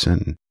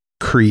spokesperson,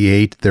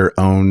 create their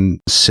own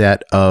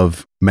set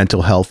of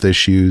mental health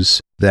issues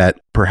that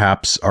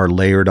perhaps are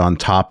layered on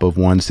top of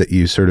ones that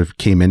you sort of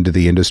came into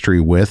the industry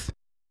with?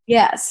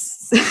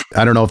 Yes.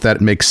 I don't know if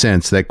that makes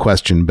sense, that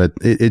question, but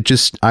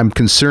I'm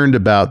concerned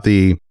about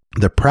the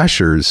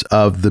pressures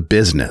of the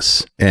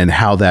business and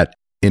how that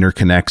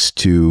interconnects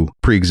to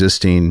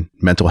pre-existing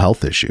mental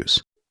health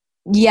issues.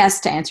 Yes,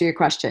 to answer your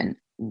question.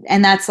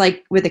 And that's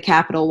like with a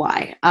capital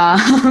Y.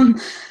 To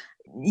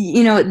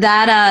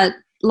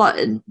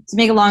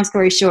make a long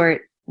story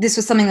short, this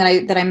was something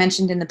that I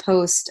mentioned in the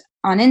post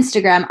on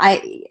Instagram.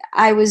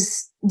 I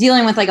was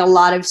dealing with like a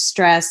lot of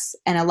stress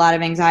and a lot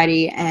of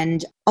anxiety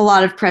and a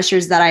lot of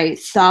pressures that I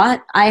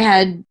thought I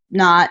had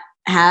not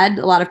had,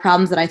 a lot of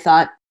problems that I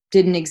thought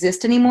didn't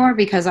exist anymore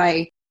because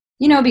I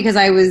had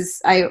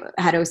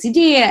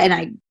OCD and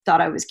I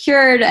thought I was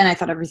cured and I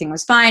thought everything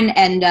was fine.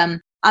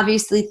 And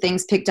obviously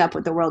things picked up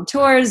with the world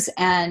tours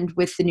and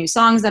with the new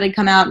songs that had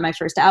come out, my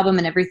first album,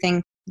 and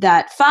everything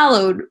that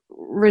followed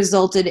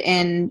resulted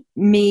in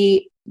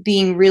me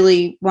being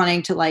really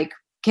wanting to like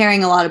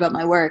caring a lot about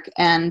my work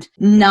and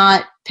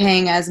not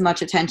paying as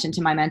much attention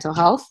to my mental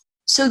health.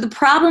 So the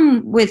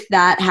problem with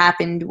that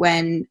happened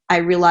when I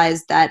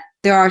realized that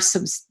there are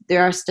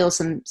still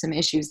some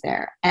issues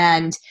there.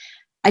 And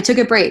I took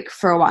a break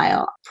for a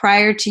while.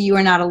 Prior to You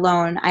Are Not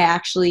Alone, I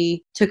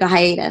actually took a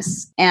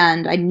hiatus,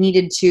 and I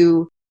needed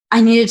to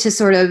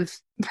sort of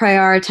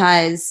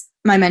prioritize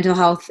my mental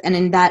health. And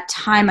in that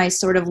time, I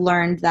sort of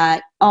learned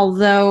that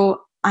although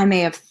I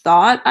may have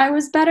thought I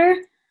was better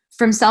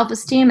from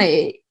self-esteem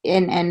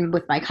and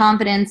with my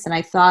confidence, and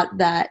I thought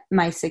that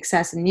my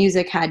success in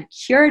music had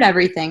cured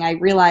everything, I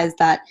realized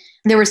that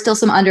there were still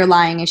some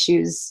underlying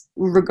issues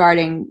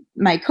regarding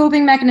my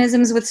coping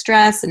mechanisms with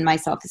stress and my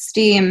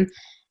self-esteem,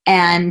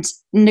 and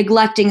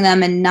neglecting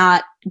them and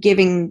not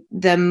giving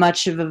them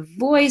much of a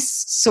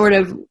voice sort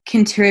of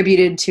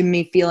contributed to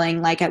me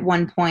feeling like at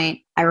one point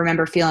I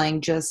remember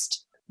feeling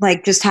just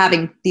like just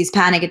having these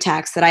panic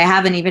attacks that I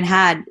haven't even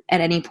had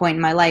at any point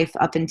in my life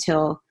up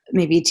until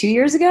maybe 2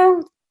 years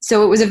ago.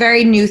 So it was a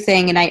very new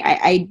thing. And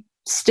I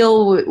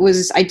still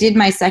was, I did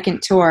my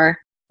second tour,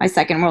 my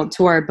second world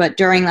tour, but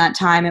during that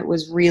time it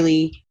was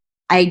really,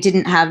 I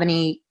didn't have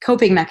any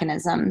coping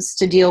mechanisms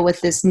to deal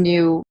with this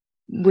new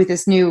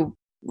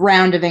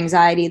round of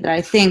anxiety that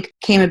I think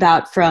came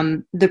about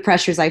from the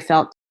pressures I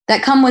felt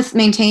that come with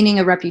maintaining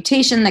a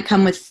reputation, that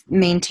come with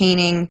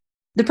maintaining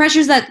the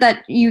pressures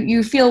that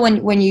you feel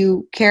when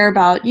you care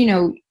about, you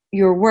know,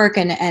 your work,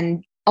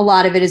 and a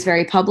lot of it is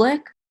very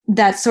public.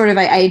 That's sort of,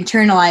 I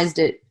internalized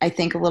it, I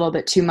think, a little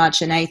bit too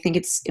much. And I think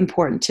it's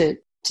important to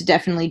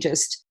definitely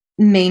just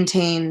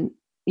maintain,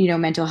 you know,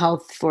 mental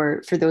health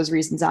for those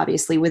reasons,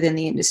 obviously, within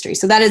the industry.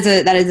 So that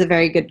is a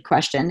very good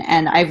question.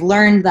 And I've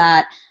learned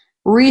that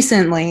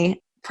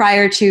recently.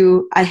 Prior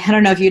to, I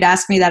don't know if you'd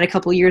asked me that a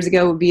couple of years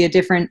ago, it would be a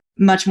different,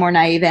 much more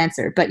naive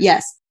answer. But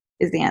yes,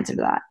 is the answer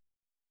to that.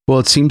 Well,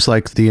 it seems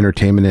like the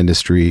entertainment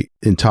industry,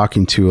 in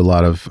talking to a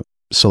lot of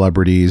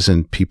celebrities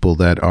and people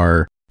that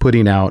are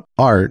putting out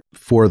art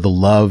for the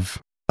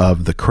love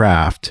of the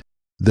craft,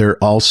 they're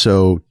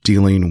also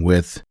dealing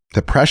with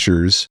the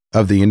pressures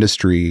of the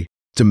industry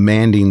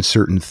demanding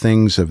certain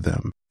things of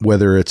them,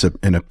 whether it's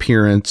an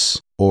appearance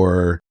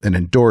or an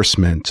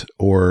endorsement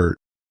or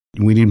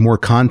we need more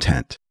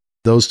content.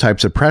 Those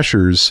types of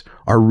pressures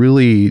are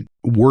really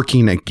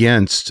working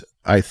against,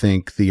 I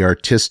think, the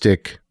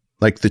artistic,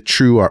 like the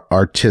true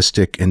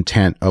artistic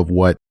intent of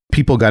what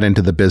people got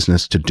into the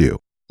business to do.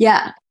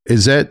 Yeah.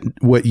 Is that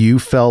what you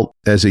felt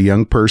as a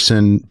young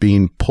person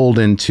being pulled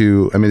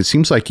into? I mean, it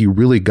seems like you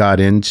really got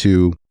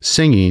into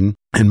singing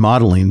and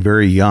modeling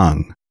very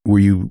young. Were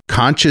you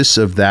conscious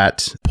of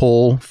that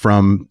pull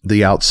from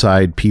the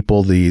outside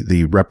people,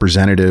 the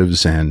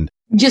representatives and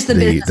just the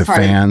business the part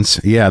fans?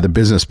 Yeah, the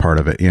business part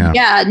of it. Yeah.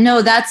 Yeah,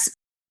 no, that's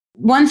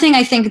one thing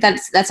I think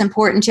that's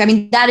important too. I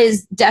mean, that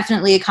is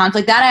definitely a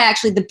conflict.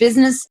 The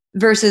business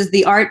versus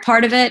the art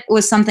part of it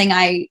was something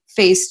I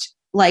faced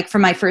like for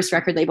my first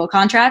record label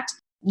contract.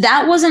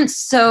 That wasn't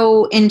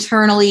so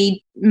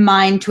internally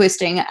mind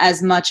twisting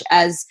as much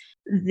as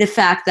the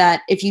fact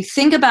that if you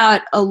think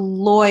about a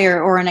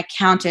lawyer or an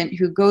accountant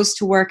who goes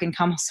to work and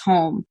comes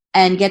home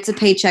and gets a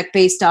paycheck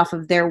based off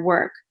of their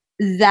work,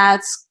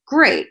 that's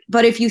great.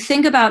 But if you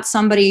think about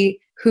somebody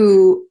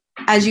who,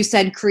 as you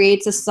said,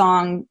 creates a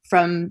song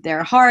from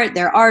their heart,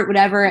 their art,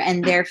 whatever,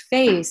 and their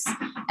face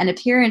and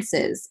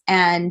appearances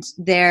and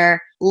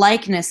their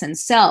likeness and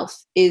self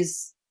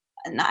is,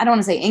 I don't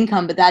want to say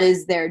income, but that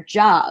is their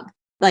job,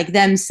 like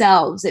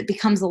themselves, it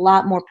becomes a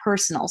lot more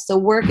personal. So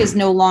work is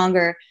no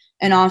longer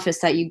an office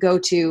that you go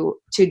to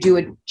do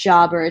a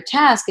job or a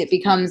task. It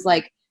becomes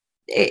like,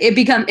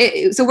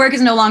 so work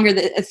is no longer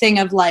a thing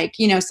of like,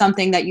 you know,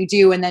 something that you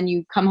do and then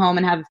you come home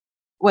and have,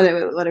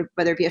 whether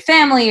it be a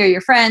family or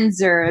your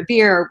friends or a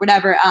beer or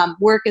whatever,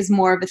 work is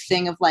more of a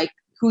thing of like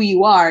who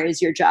you are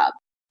is your job.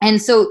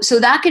 And so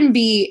that can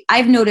be,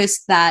 I've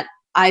noticed that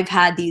I've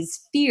had these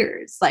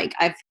fears, like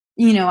I've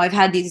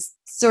had these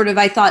sort of,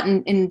 I thought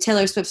in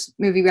Taylor Swift's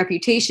movie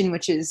Reputation,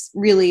 which is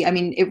really, I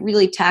mean, it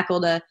really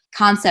tackled a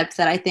concept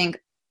that I think,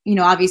 you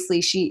know,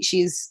 obviously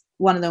she's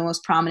one of the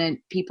most prominent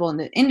people in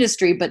the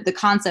industry, but the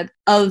concept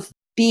of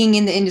being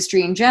in the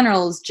industry in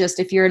general is just,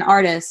 if you're an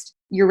artist,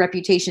 your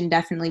reputation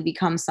definitely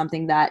becomes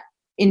something that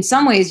in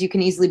some ways you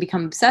can easily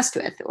become obsessed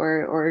with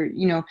or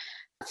you know,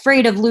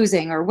 afraid of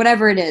losing or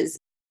whatever it is.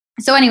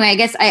 So anyway, I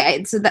guess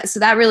so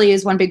that really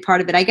is one big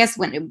part of it. I guess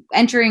when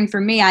entering for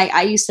me,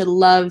 I used to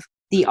love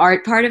the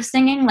art part of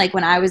singing. Like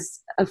when I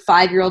was a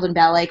 5-year-old in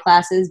ballet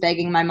classes,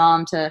 begging my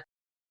mom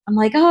I'm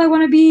like, oh, I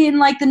want to be in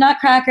like the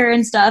Nutcracker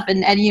and stuff.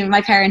 And you know,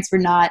 my parents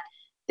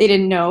they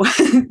didn't know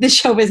the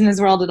show business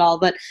world at all,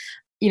 but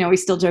you know, we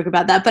still joke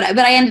about that. But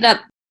I ended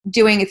up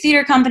doing a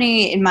theater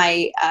company in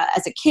my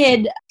as a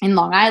kid in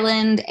Long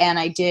Island, and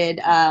I did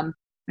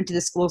went to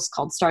the school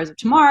called Stars of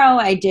Tomorrow.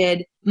 I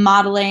did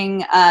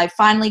modeling. I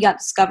finally got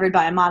discovered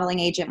by a modeling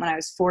agent when I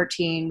was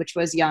 14, which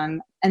was young.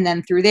 And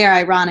then through there,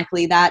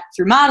 ironically, that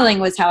through modeling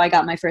was how I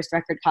got my first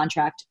record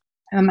contract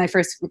and my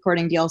first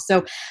recording deal.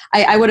 So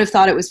I would have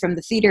thought it was from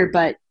the theater,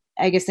 but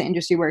I guess the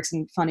industry works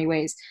in funny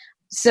ways.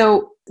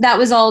 So that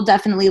was all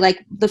definitely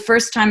like the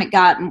first time it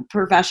got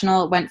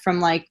professional. It went from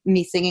like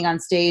me singing on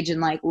stage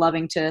and like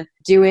loving to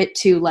do it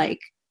to like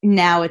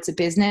now it's a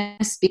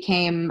business,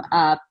 became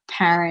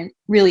apparent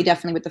really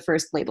definitely with the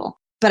first label.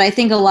 But I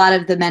think a lot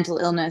of the mental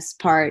illness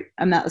part,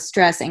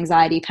 stress,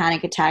 anxiety,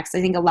 panic attacks,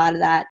 I think a lot of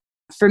that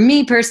for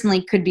me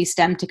personally could be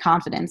stemmed to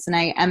confidence. And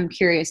I am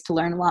curious to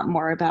learn a lot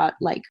more about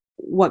like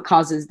what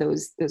causes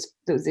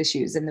those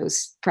issues and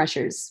those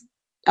pressures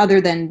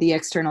other than the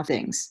external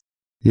things.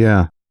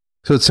 Yeah.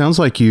 So it sounds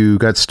like you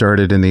got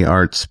started in the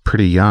arts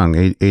pretty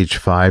young. Age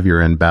 5,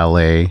 you're in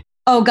ballet.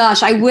 Oh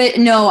gosh, I may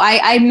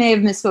have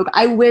misspoke.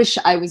 I wish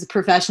I was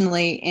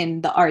professionally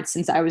in the arts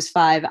since I was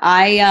 5.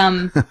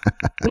 I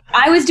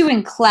was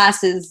doing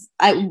classes.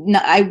 I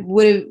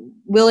would have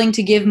willing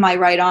to give my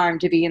right arm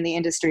to be in the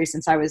industry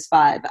since I was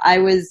 5. I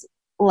was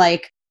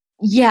like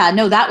Yeah,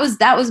 no, that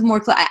was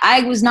more,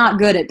 I was not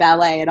good at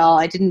ballet at all.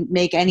 I didn't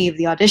make any of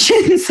the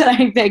auditions that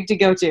I begged to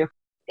go to.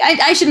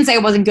 I shouldn't say I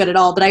wasn't good at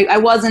all, but I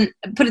wasn't,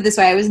 put it this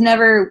way, I was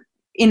never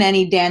in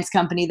any dance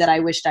company that I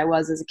wished I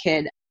was as a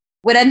kid.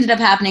 What ended up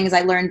happening is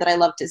I learned that I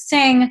loved to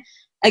sing.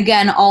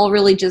 Again, all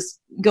really just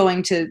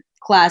going to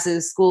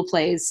classes, school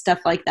plays, stuff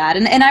like that.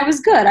 And I was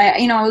good.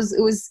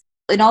 It was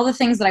in all the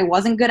things that I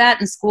wasn't good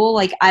at in school,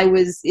 like I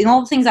was, in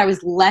all the things I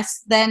was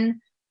less than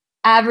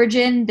average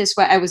in, this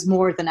way I was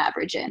more than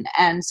average in.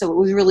 And so it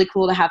was really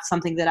cool to have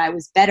something that I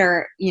was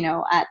better,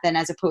 at than,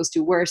 as opposed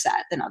to worse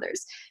at than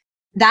others.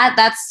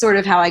 That's sort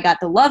of how I got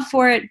the love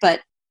for it.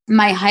 But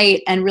my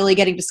height and really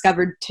getting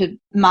discovered to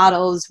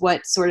models,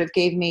 what sort of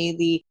gave me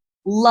the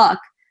luck.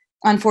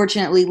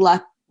 Unfortunately,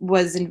 luck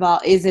is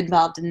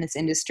involved in this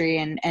industry.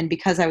 And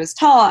because I was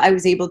tall, I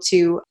was able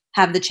to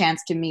have the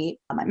chance to meet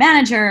my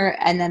manager,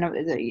 and then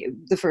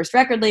the first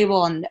record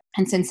label. And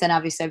since then,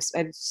 obviously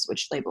I've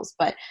switched labels,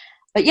 but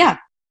yeah.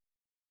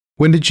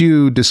 When did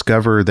you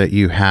discover that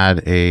you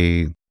had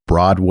a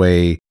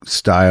Broadway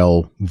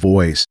style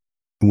voice?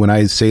 When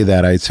I say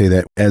that, I'd say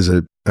that as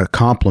a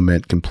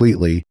compliment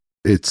completely.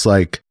 It's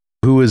like,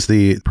 who is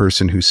the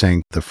person who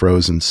sang the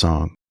Frozen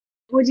song?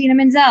 Idina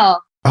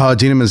Menzel. Oh,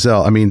 Idina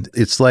Menzel. I mean,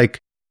 it's like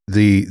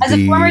the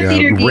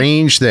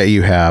range that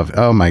you have.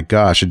 Oh my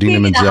gosh, Idina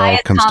Menzel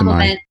comes to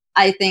mind.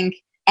 I think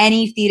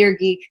any theater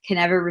geek can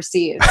ever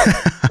receive.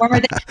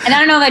 And I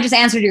don't know if I just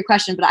answered your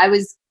question, but I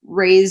was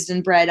raised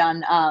and bred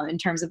on, in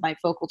terms of my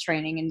vocal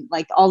training, and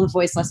like all the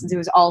voice lessons, it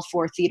was all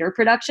for theater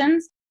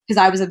productions, because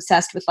I was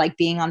obsessed with like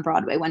being on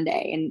Broadway one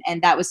day.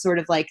 And that was sort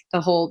of like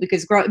the whole,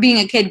 because being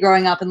a kid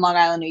growing up in Long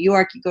Island, New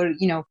York, you go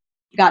to,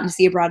 gotten to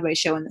see a Broadway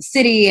show in the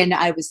city. And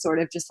I was sort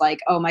of just like,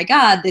 oh my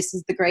God, this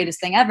is the greatest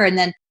thing ever. And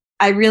then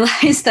I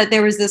realized that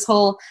there was this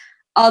whole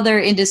other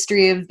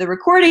industry of the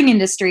recording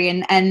industry.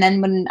 And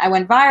then when I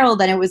went viral,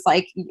 then it was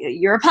like,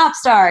 you're a pop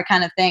star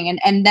kind of thing.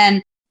 And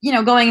then,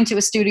 going into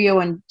a studio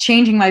and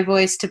changing my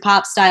voice to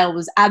pop style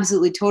was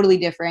absolutely totally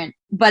different.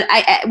 But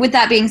with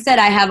that being said,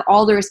 I have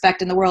all the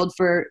respect in the world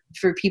for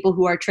people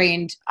who are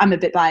trained. I'm a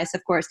bit biased,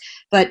 of course,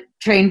 but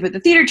trained with the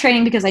theater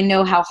training, because I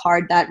know how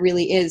hard that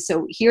really is.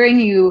 So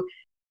hearing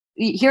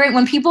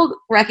when people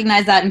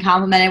recognize that and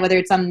compliment it, whether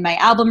it's on my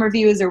album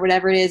reviews or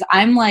whatever it is,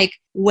 I'm like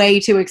way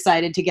too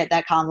excited to get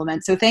that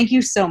compliment. So thank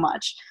you so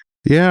much.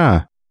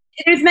 Yeah.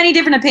 There's many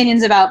different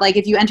opinions about, like,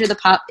 if you enter the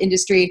pop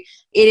industry,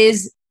 it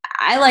is,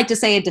 I like to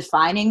say, a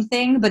defining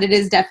thing, but it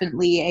is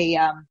definitely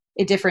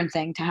a different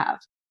thing to have.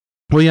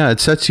 Well, yeah,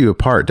 it sets you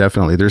apart.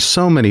 Definitely. There's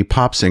so many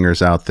pop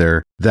singers out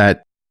there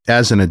that,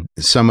 as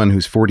someone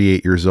who's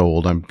 48 years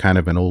old, I'm kind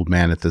of an old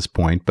man at this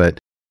point, but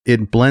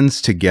it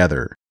blends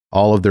together.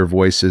 All of their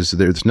voices,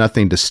 there's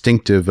nothing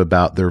distinctive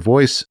about their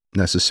voice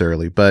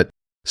necessarily, but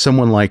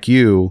someone like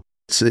you,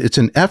 it's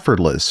an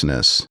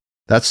effortlessness.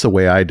 That's the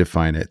way I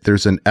define it.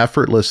 There's an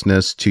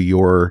effortlessness to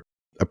your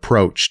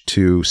approach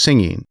to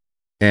singing.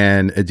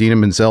 And Idina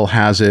Menzel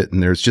has it,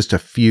 and there's just a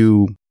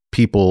few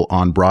people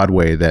on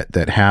Broadway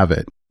that have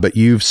it. But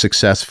you've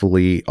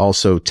successfully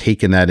also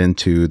taken that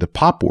into the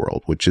pop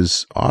world, which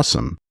is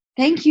awesome.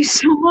 Thank you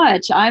so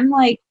much. I'm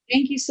like,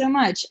 thank you so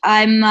much.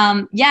 I'm,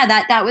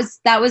 that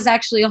was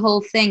actually a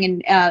whole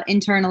thing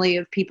internally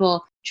of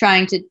people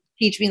trying to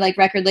teach me, like,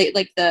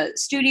 like the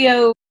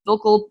studio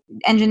vocal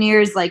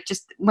engineers, like,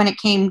 just when it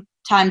came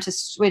time to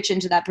switch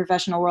into that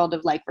professional world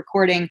of like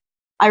recording.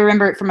 I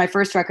remember it from my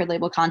first record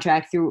label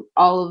contract through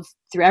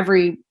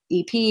every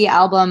EP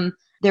album,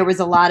 there was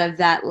a lot of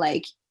that,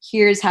 like,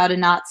 here's how to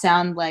not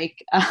sound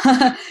like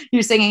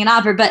you're singing an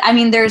opera. But I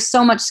mean, there's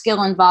so much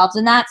skill involved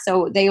in that.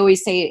 So they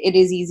always say it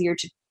is easier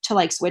to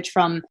like switch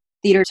from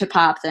theater to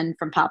pop than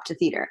from pop to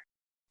theater.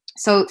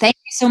 So thank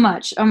you so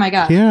much. Oh my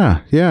God.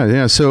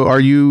 Yeah. So are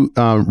you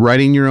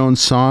writing your own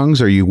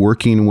songs? Are you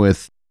working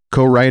with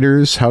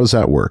co-writers? How does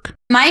that work?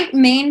 My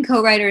main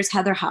co-writer is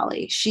Heather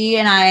Holly. She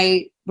and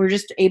I were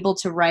just able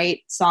to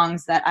write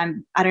songs that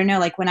I don't know,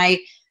 like when I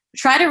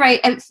try to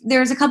write,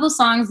 there's a couple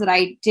songs that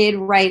I did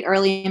write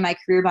early in my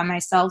career by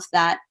myself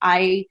that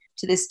I,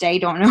 to this day,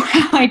 don't know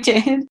how I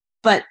did,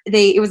 but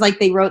it was like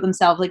they wrote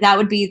themselves. Like that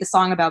would be the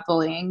song about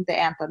bullying, the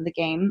anthem, the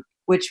game,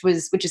 which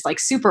is like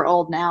super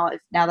old now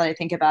that I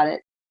think about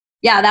it.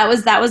 Yeah, that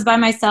was by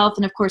myself.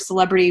 And of course,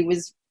 Celebrity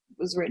was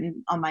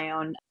written on my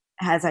own,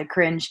 as I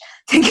cringe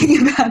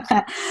thinking about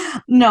that.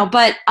 No,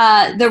 but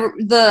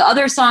the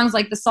other songs,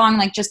 like the song,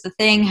 like Just the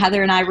Thing,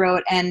 Heather and I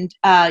wrote, and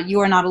You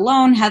Are Not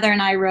Alone, Heather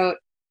and I wrote.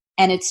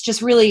 And it's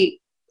just really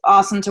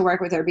awesome to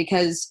work with her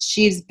because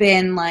she's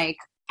been like,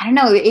 I don't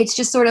know, it's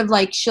just sort of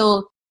like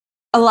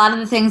a lot of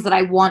the things that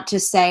I want to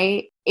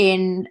say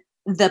in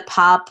the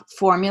pop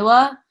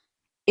formula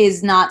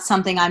is not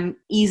something I'm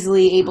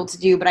easily able to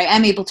do, but I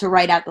am able to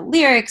write out the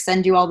lyrics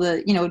and do all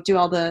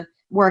the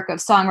work of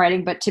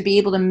songwriting, but to be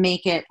able to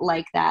make it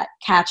like that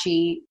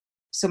catchy,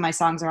 so my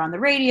songs are on the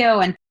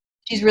radio, and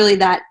she's really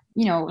that,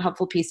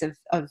 helpful piece of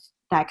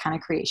that kind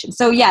of creation.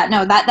 So yeah,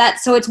 no,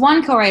 so it's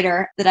one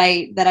co-writer that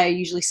I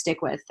usually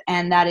stick with,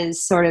 and that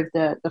is sort of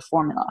the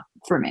formula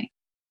for me.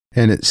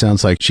 And it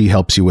sounds like she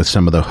helps you with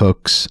some of the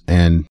hooks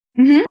and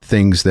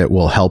things that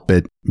will help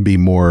it be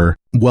more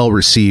well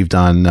received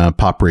on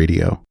pop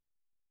radio.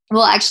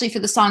 Well, actually, for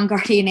the song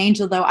Guardian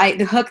Angel, though,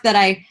 the hook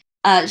that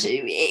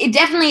it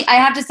definitely, I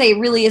have to say, it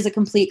really is a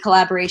complete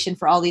collaboration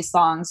for all these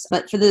songs.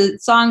 But for the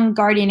song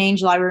Guardian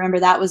Angel, I remember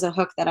that was a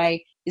hook that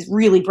is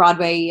really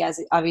Broadway, as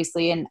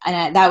obviously, and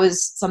that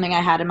was something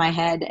I had in my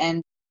head.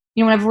 And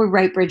whenever we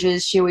write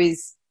bridges, she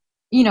always,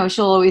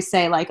 she'll always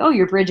say like, "Oh,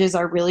 your bridges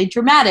are really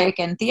dramatic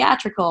and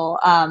theatrical."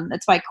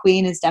 That's why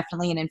Queen is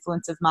definitely an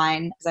influence of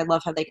mine, because I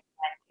love how they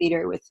combine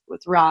theater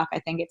with rock. I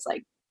think it's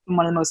like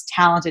one of the most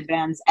talented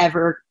bands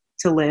ever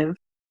to live.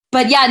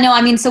 But yeah, no,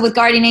 I mean, so with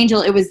Guardian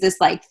Angel, it was this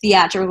like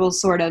theatrical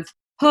sort of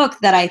hook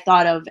that I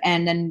thought of,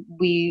 and then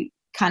we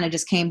kind of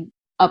just came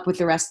up with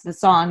the rest of the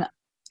song,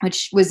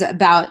 which was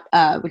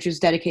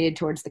dedicated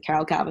towards the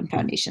Carol Calvin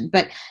Foundation.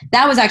 But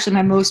that was actually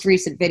my most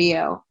recent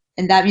video.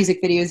 And that music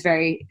video is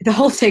the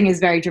whole thing is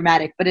very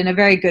dramatic, but in a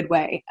very good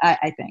way.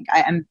 I think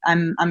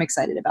I'm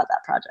excited about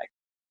that project.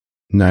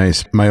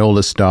 Nice. My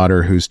oldest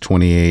daughter, who's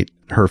 28,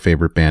 her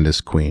favorite band is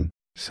Queen.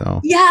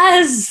 So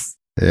yes,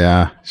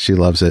 yeah, she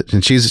loves it,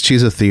 and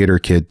she's a theater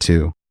kid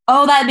too.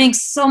 Oh, that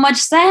makes so much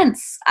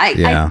sense. I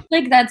feel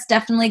like that's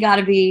definitely got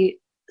to be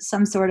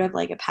some sort of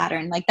like a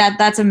pattern like that.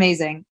 That's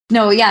amazing.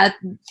 No, yeah,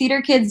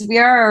 theater kids, we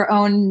are our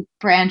own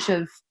branch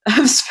of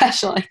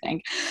special, I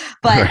think.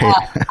 But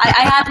right.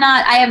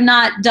 I have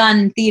not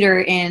done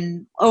theater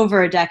in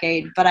over a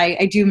decade, but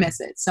I do miss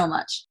it so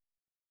much.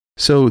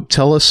 So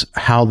tell us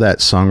how that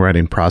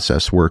songwriting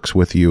process works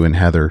with you and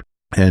Heather,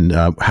 and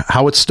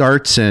how it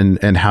starts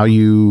and how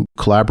you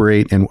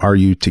collaborate, and are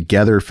you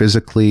together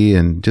physically,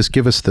 and just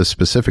give us the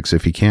specifics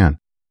if you can.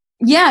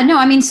 Yeah, no,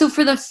 I mean, so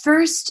for the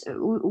first,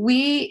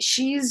 we've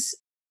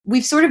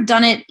sort of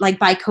done it like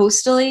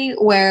bi-coastally,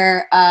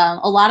 where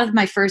a lot of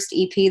my first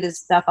EP, the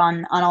stuff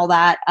on all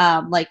that,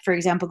 like for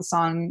example,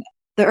 the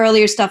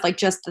earlier stuff, like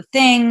Just the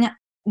Thing,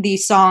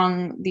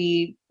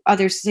 the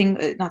other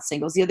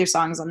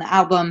songs on the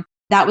album,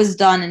 that was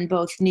done in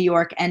both New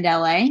York and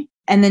LA.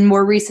 And then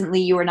more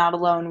recently, You Are Not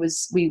Alone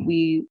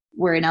we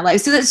were in LA.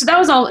 So that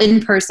was all in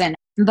person.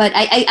 But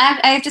I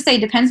have to say,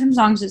 it depends from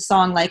song to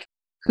song, like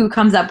who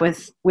comes up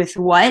with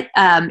what.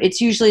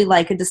 It's usually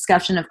like a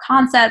discussion of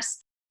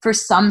concepts. For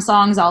some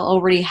songs, I'll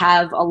already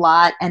have a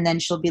lot, and then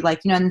she'll be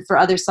like, and for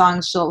other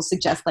songs, she'll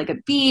suggest like a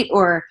beat,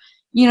 or,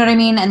 you know what I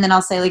mean? And then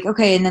I'll say like,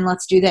 okay, and then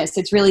let's do this.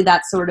 It's really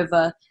that sort of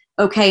a,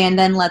 okay, and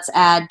then let's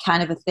add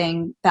kind of a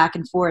thing back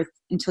and forth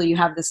until you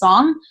have the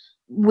song,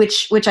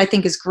 which I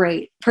think is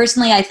great.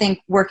 Personally, I think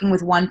working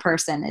with one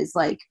person is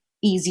like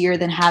easier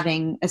than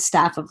having a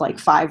staff of like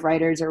 5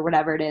 writers or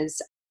whatever it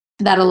is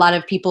that a lot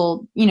of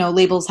people,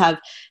 labels have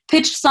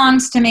pitched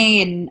songs to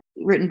me and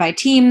written by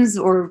teams,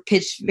 or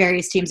pitched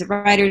various teams of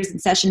writers and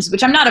sessions,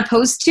 which I'm not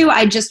opposed to.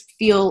 I just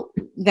feel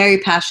very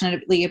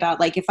passionately about,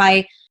 like, if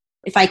I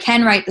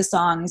can write the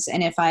songs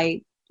and if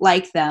I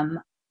like them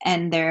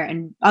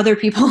and other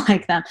people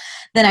like them,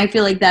 then I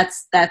feel like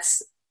that's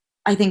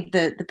I think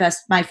the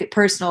best, my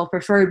personal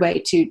preferred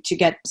way to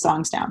get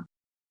songs down.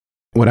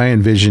 What I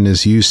envision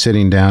is you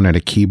sitting down at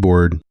a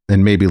keyboard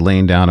and maybe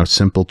laying down a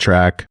simple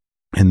track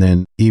and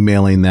then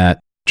emailing that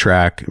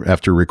track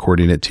after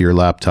recording it to your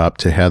laptop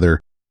to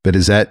Heather. But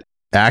is that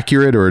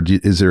accurate, or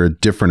is there a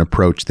different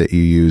approach that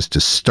you use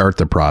to start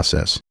the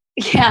process?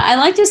 Yeah, I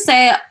like to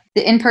say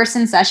the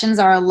in-person sessions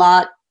are a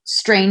lot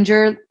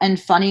stranger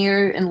and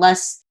funnier and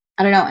less,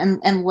 I don't know,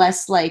 and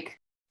less like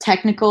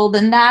technical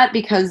than that,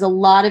 because a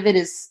lot of it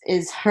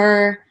is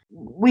her.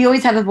 We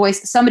always have a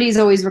voice. Somebody's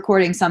always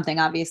recording something,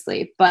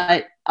 obviously,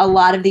 but a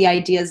lot of the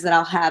ideas that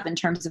I'll have in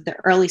terms of the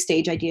early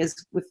stage ideas,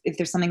 if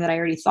there's something that I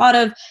already thought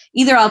of,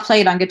 either I'll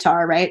play it on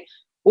guitar, right?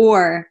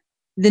 Or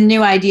the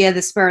new idea,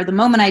 the spur of the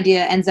moment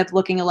idea, ends up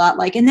looking a lot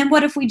like, and then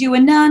what if we do a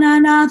na na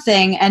na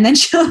thing? And then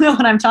she'll know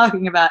what I'm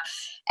talking about.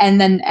 And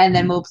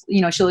then we'll,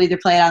 she'll either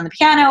play it on the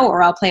piano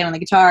or I'll play it on the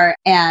guitar.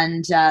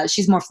 And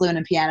she's more fluent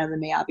in piano than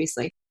me,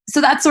 obviously. So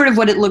that's sort of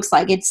what it looks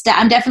like.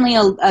 I'm definitely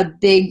a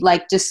big,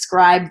 like,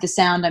 describe the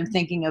sound I'm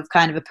thinking of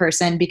kind of a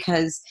person,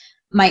 because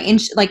I'm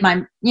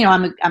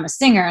a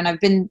singer, and I've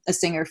been a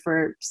singer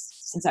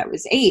since I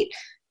was 8,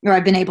 or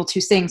I've been able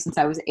to sing since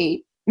I was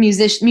 8.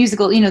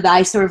 Musical,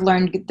 I sort of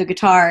learned the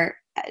guitar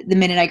the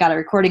minute I got a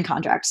recording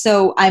contract.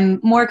 So I'm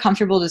more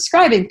comfortable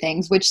describing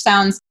things, which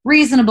sounds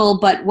reasonable,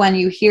 but when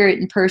you hear it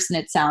in person,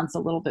 it sounds a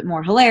little bit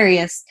more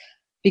hilarious,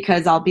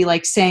 because I'll be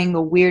like saying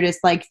the weirdest,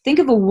 like, think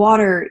of a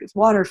water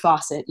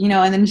faucet,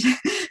 and then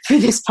for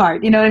this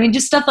part, what I mean?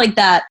 Just stuff like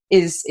that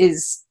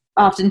is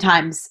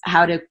oftentimes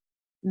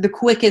the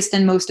quickest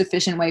and most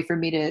efficient way for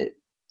me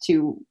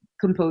to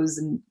compose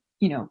and,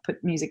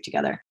 put music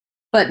together.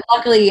 But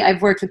luckily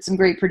I've worked with some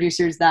great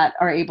producers that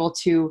are able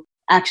to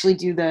actually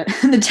do the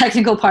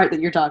technical part that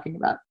you're talking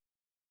about.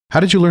 How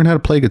did you learn how to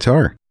play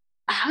guitar?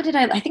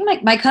 I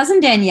think my cousin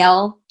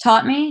Danielle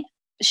taught me.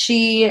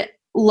 She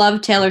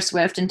loved Taylor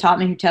Swift and taught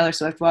me who Taylor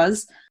Swift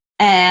was.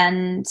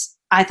 And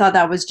I thought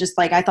that was just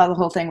like, I thought the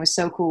whole thing was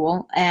so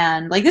cool.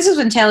 And like, this is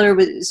when Taylor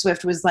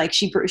Swift was like,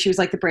 she was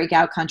like the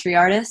breakout country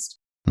artist.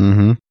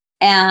 Mm-hmm.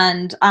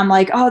 And I'm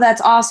like, oh,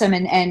 that's awesome.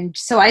 And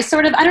so I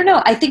sort of, I don't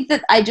know, I think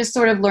that I just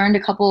sort of learned a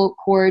couple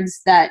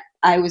chords that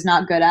I was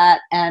not good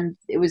at. And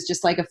it was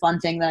just like a fun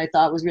thing that I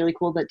thought was really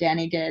cool that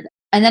Danny did.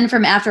 And then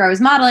from after I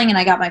was modeling and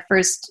I got my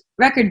first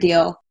record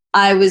deal,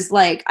 I was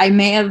like, I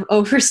may have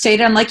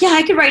overstated. I'm like, yeah,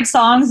 I could write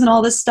songs and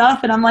all this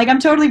stuff. And I'm like, I'm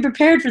totally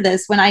prepared for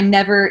this, when I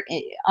never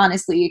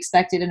honestly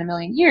expected in a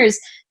million years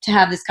to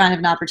have this kind of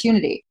an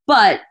opportunity.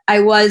 But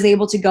I was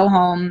able to go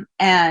home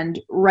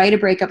and write a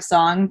breakup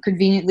song,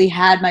 conveniently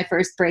had my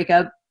first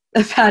breakup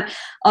about,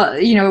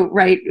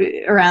 right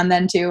around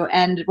then too,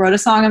 and wrote a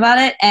song about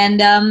it,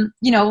 and,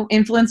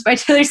 influenced by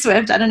Taylor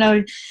Swift. I don't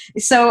know.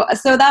 So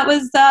that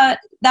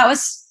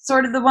was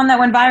sort of the one that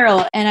went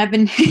viral, and I've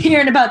been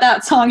hearing about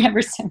that song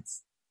ever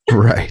since.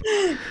 Right.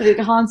 It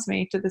haunts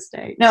me to this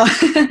day. No.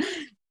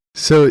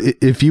 So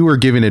if you were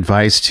giving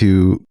advice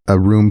to a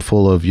room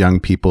full of young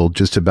people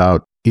just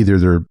about either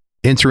they're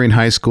entering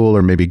high school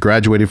or maybe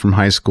graduating from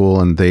high school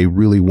and they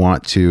really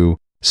want to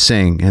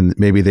sing, and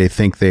maybe they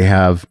think they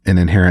have an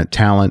inherent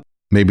talent,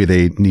 maybe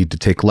they need to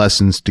take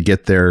lessons to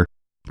get there,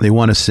 they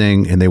want to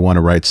sing and they want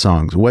to write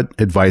songs, what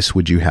advice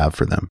would you have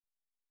for them?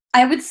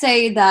 I would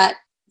say that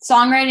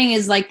songwriting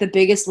is like the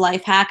biggest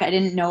life hack I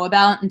didn't know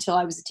about until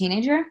I was a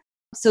teenager.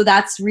 So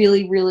that's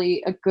really,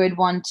 really a good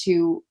one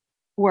to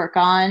work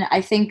on.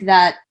 I think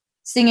that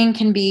singing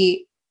can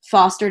be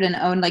fostered and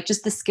owned, like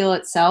just the skill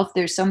itself.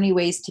 There's so many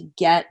ways to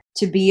get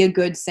to be a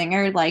good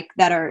singer, like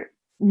that are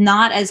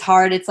not as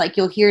hard. It's like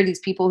you'll hear these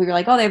people who are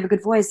like, oh, they have a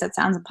good voice, that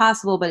sounds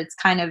impossible, but it's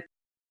kind of,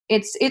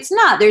 it's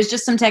not. There's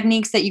just some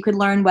techniques that you could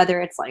learn, whether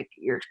it's like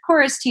your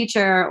chorus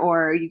teacher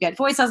or you get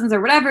voice lessons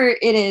or whatever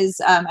it is.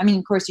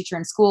 Chorus teacher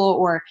in school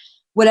or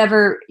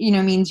whatever,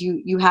 means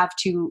you have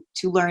to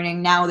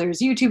learning. Now there's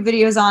YouTube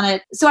videos on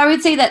it. So I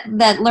would say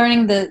that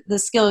learning the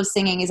skill of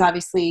singing is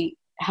obviously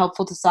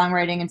helpful to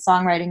songwriting, and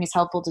songwriting is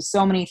helpful to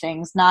so many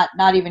things, not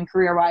even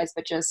career-wise,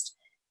 but just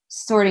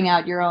sorting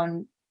out your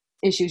own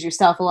issues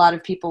yourself. A lot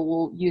of people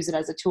will use it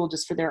as a tool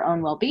just for their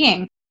own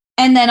well-being.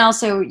 And then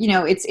also,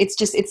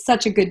 it's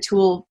such a good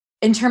tool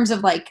in terms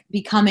of like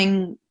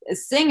becoming a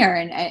singer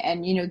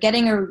and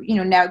getting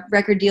now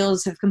record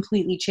deals have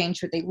completely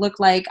changed what they look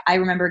like. I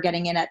remember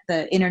getting in at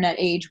the internet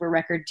age where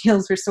record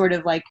deals were sort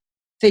of like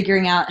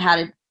figuring out how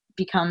to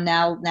become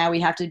now we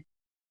have to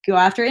go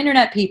after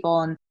internet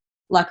people. And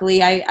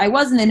luckily I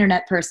was an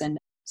internet person.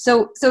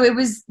 So there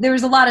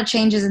was a lot of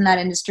changes in that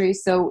industry.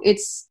 So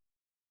it's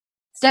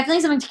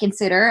definitely something to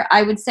consider.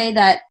 I would say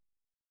that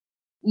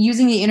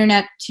using the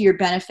internet to your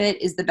benefit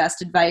is the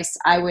best advice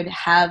I would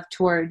have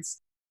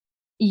towards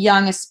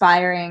young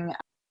aspiring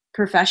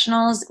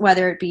professionals,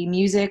 whether it be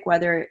music,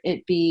 whether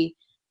it be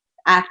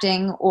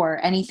acting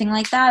or anything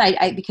like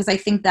that. Because I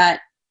think that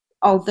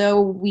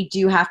although we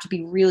do have to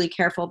be really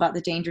careful about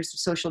the dangers of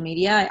social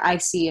media, I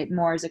see it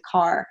more as a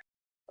car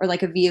or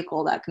like a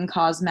vehicle that can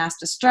cause mass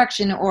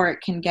destruction, or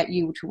it can get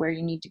you to where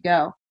you need to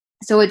go.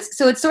 So it's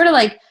sort of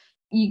like,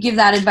 you give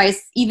that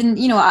advice even,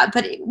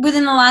 but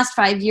within the last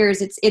 5 years,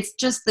 it's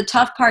just the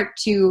tough part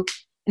to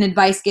an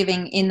advice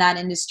giving in that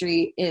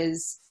industry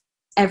is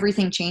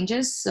everything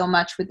changes so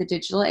much with the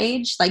digital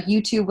age. Like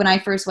YouTube, when I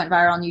first went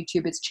viral on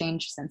YouTube, it's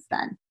changed since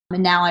then.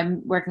 And now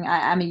I'm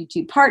a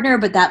YouTube partner,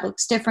 but that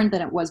looks different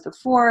than it was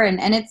before. And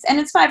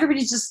it's fine.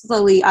 Everybody's just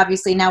slowly,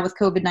 obviously now with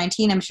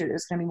COVID-19, I'm sure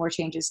there's going to be more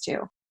changes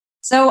too.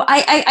 So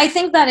I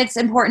think that it's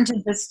important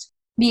to just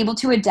be able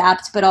to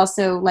adapt, but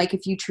also like,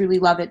 if you truly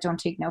love it, don't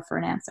take no for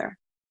an answer.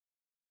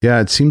 Yeah,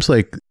 it seems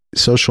like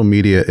social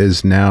media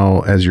is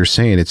now, as you're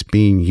saying, it's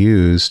being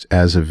used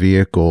as a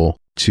vehicle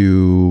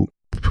to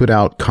put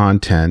out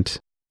content,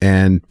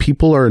 and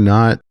people are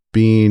not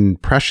being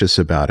precious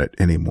about it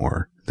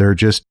anymore. They're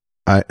just,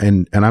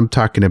 and I'm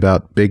talking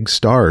about big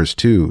stars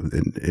too.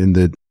 In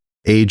the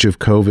age of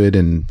COVID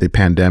and the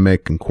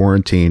pandemic and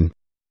quarantine,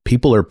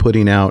 people are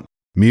putting out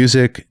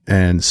music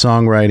and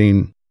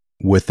songwriting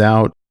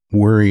without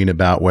worrying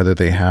about whether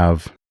they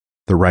have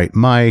the right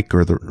mic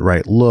or the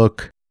right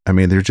look. I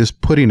mean, they're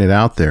just putting it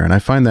out there. And I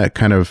find that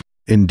kind of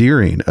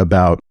endearing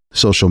about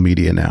social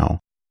media now,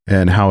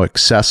 and how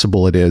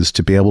accessible it is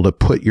to be able to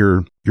put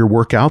your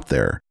work out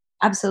there.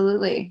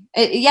 Absolutely.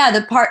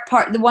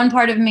 The one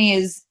part of me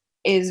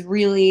is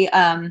really,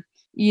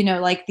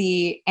 like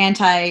the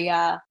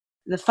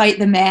the fight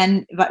the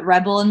man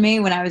rebel in me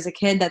when I was a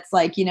kid. That's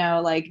like,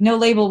 like no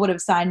label would have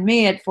signed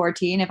me at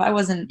 14. If I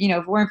wasn't, if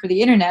it weren't for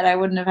the internet, I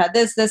wouldn't have had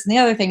this and the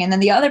other thing. And then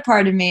the other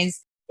part of me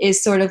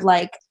is sort of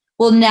like,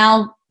 well,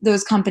 now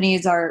those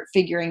companies are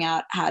figuring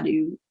out how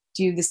to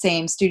do the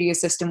same studio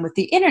system with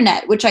the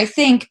internet, which I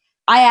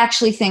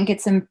actually think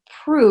it's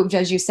improved,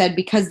 as you said,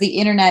 because the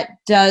internet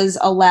does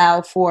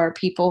allow for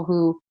people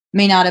who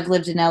may not have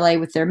lived in LA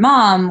with their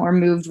mom or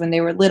moved when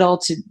they were little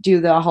to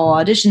do the whole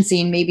audition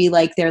scene. Maybe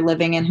like they're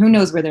living in who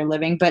knows where they're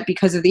living, but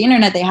because of the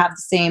internet, they have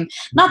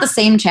not the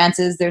same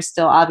chances. There's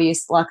still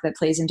obvious luck that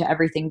plays into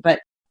everything, but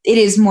it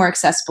is more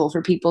accessible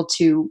for people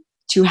to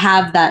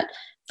have that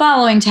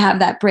following, to have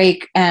that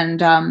break.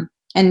 And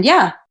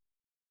yeah.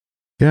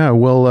 Yeah.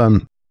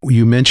 Well,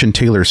 you mentioned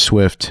Taylor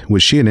Swift.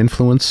 Was she an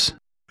influence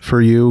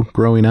for you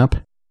growing up?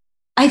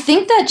 I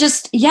think that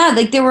just, yeah,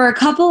 like there were a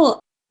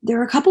couple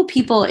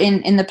people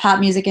in the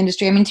pop music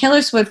industry. I mean,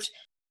 Taylor Swift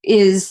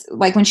is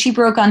like, when she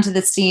broke onto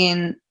the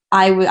scene,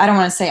 I don't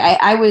want to say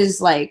I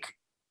was like,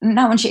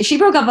 not when she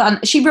broke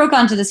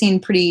onto the scene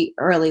pretty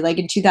early, like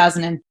in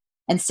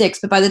 2006.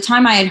 But by the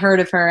time I had heard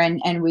of her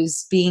and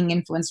was being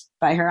influenced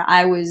by her,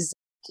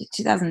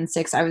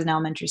 2006, I was in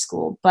elementary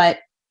school. But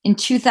in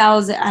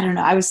 2000, I don't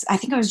know, I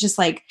think I was just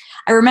like,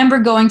 I remember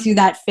going through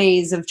that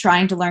phase of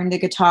trying to learn the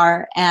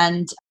guitar,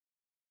 and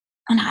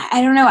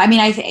I don't know. I mean,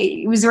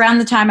 it was around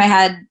the time I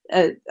had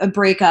a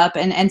breakup.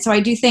 And so I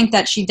do think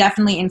that she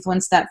definitely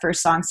influenced that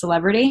first song,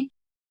 Celebrity.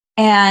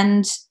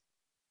 And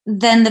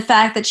then the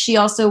fact that she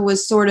also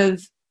was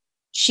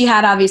she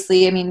had,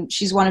 obviously, I mean,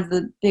 she's one of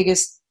the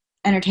biggest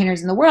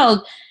entertainers in the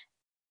world.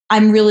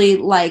 I'm really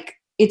like,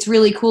 it's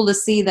really cool to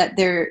see that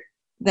there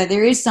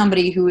is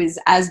somebody who is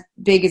as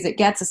big as it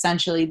gets,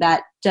 essentially,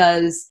 that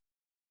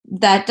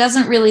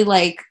doesn't really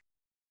like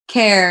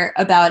care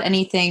about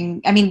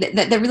anything. I mean,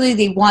 that really,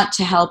 they want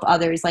to help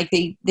others. Like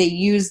they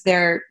use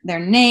their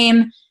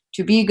name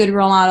to be a good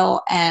role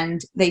model, and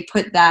they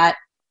put that,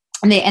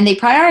 and they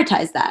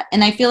prioritize that.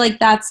 And I feel like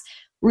that's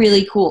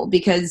really cool,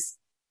 because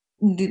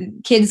the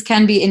kids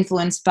can be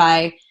influenced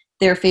by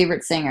their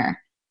favorite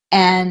singer.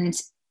 And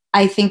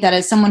I think that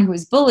as someone who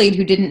was bullied,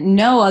 who didn't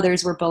know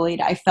others were bullied,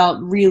 I felt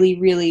really,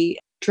 really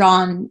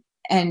drawn,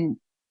 and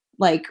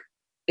like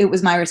it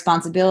was my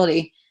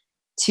responsibility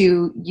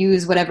to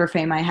use whatever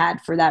fame I had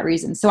for that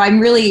reason. So I'm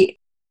really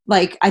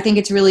like, I think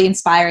it's really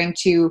inspiring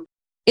to,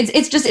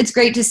 it's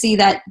great to see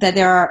that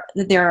there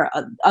are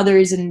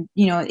others in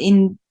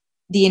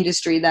the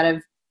industry that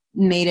have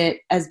made it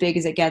as big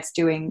as it gets,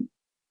 doing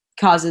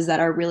causes that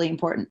are really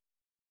important.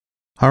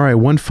 All right.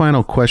 One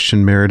final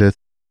question, Meredith.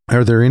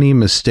 Are there any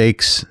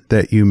mistakes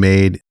that you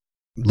made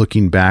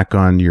looking back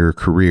on your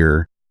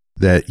career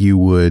that you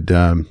would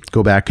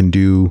go back and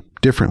do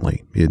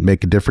differently? You'd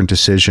make a different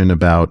decision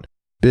about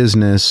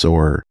business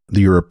or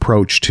your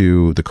approach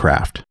to the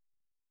craft?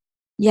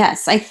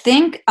 Yes, I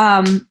think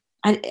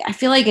I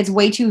feel like it's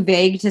way too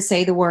vague to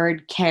say the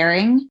word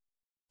caring.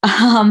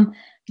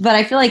 But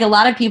I feel like a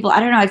lot of people, I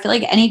don't know, I feel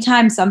like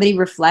anytime somebody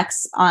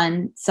reflects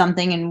on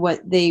something and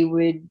what they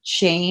would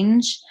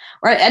change,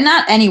 and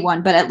not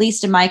anyone, but at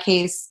least in my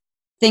case,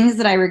 things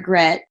that I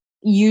regret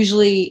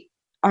usually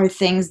are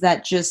things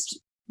that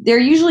they're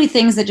usually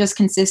things that just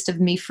consist of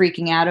me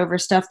freaking out over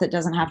stuff that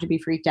doesn't have to be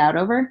freaked out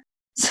over.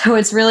 So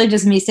it's really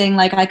just me saying,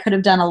 like, I could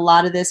have done a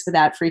lot of this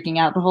without freaking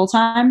out the whole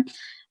time.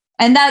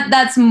 And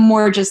that's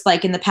more just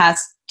like in the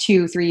past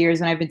 2-3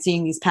 years when I've been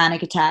seeing these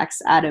panic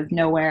attacks out of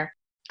nowhere,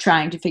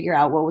 trying to figure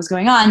out what was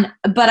going on.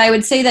 But I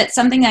would say that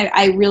something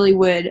I really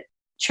would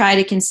try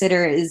to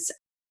consider is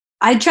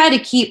I try to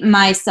keep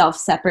myself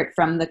separate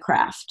from the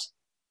craft,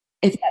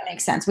 if that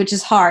makes sense, which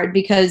is hard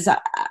because,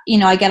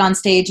 I get on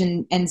stage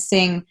and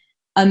sing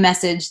a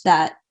message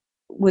that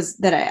was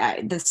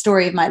the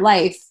story of my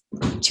life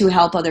to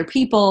help other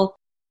people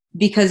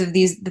because of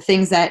the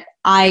things that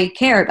I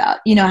care about.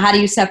 How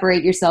do you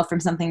separate yourself from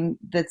something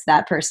that's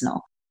that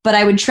personal? But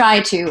I would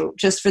try to,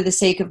 just for the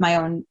sake of my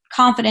own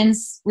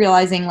confidence,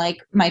 realizing like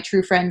my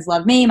true friends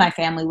love me, my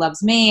family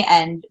loves me,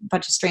 and a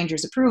bunch of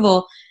strangers'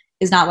 approval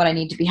is not what I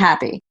need to be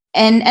happy.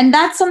 And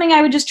that's something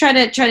I would just try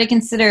to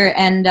consider.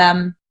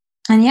 And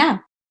yeah.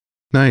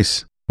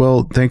 Nice.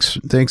 Well,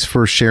 thanks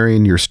for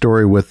sharing your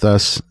story with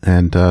us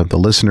and the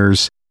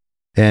listeners.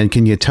 And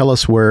can you tell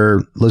us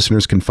where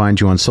listeners can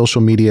find you on social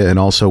media, and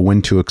also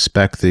when to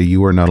expect the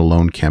You Are Not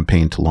Alone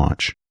campaign to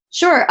launch?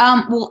 Sure.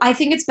 Well, I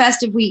think it's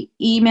best if we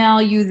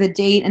email you the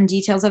date and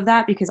details of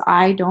that, because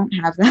I don't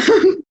have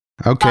them.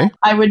 Okay.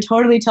 I would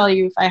totally tell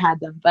you if I had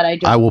them, but I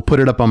don't. I will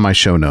put it up on my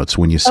show notes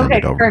when you send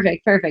it over.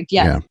 Perfect.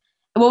 Yes. Yeah.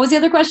 What was the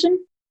other question?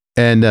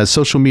 And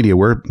social media,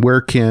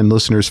 where can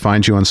listeners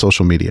find you on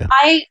social media?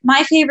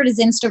 My favorite is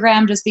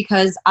Instagram, just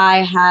because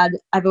I've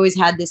always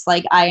had this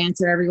like I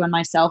answer everyone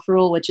myself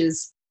rule, which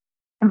is,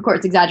 of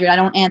course, exaggerated. I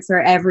don't answer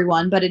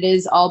everyone, but it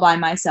is all by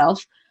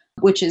myself,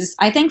 which is,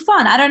 I think,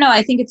 fun. I don't know.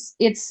 I think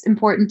it's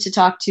important to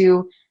talk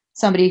to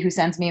somebody who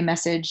sends me a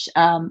message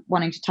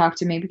wanting to talk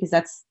to me, because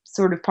that's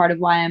sort of part of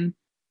why I'm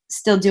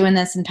still doing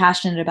this and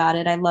passionate about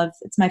it.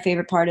 It's my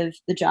favorite part of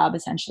the job,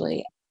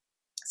 essentially.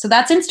 So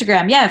that's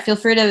Instagram. Yeah, feel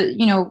free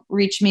to,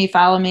 reach me,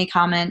 follow me,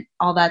 comment,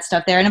 all that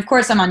stuff there. And of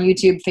course, I'm on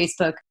YouTube,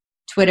 Facebook,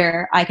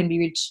 Twitter. I can be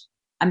reached.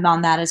 I'm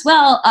on that as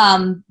well.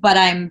 But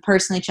I'm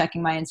personally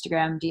checking my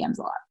Instagram DMs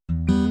a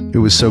lot. It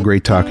was so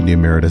great talking to you,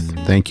 Meredith.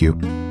 Thank you.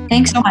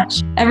 Thanks so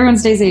much. Everyone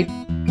stay safe.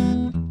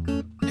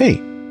 Hey,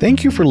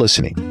 thank you for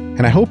listening.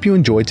 And I hope you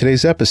enjoyed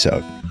today's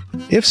episode.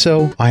 If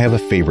so, I have a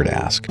favor to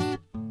ask.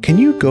 Can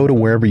you go to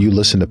wherever you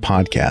listen to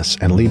podcasts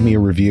and leave me a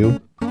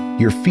review?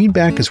 Your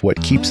feedback is what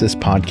keeps this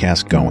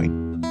podcast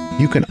going.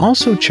 You can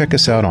also check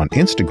us out on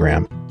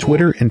Instagram,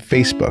 Twitter, and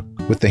Facebook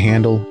with the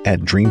handle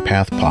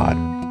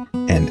 @DreamPathPod.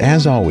 And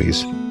as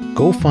always,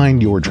 go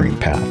find your dream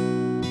path.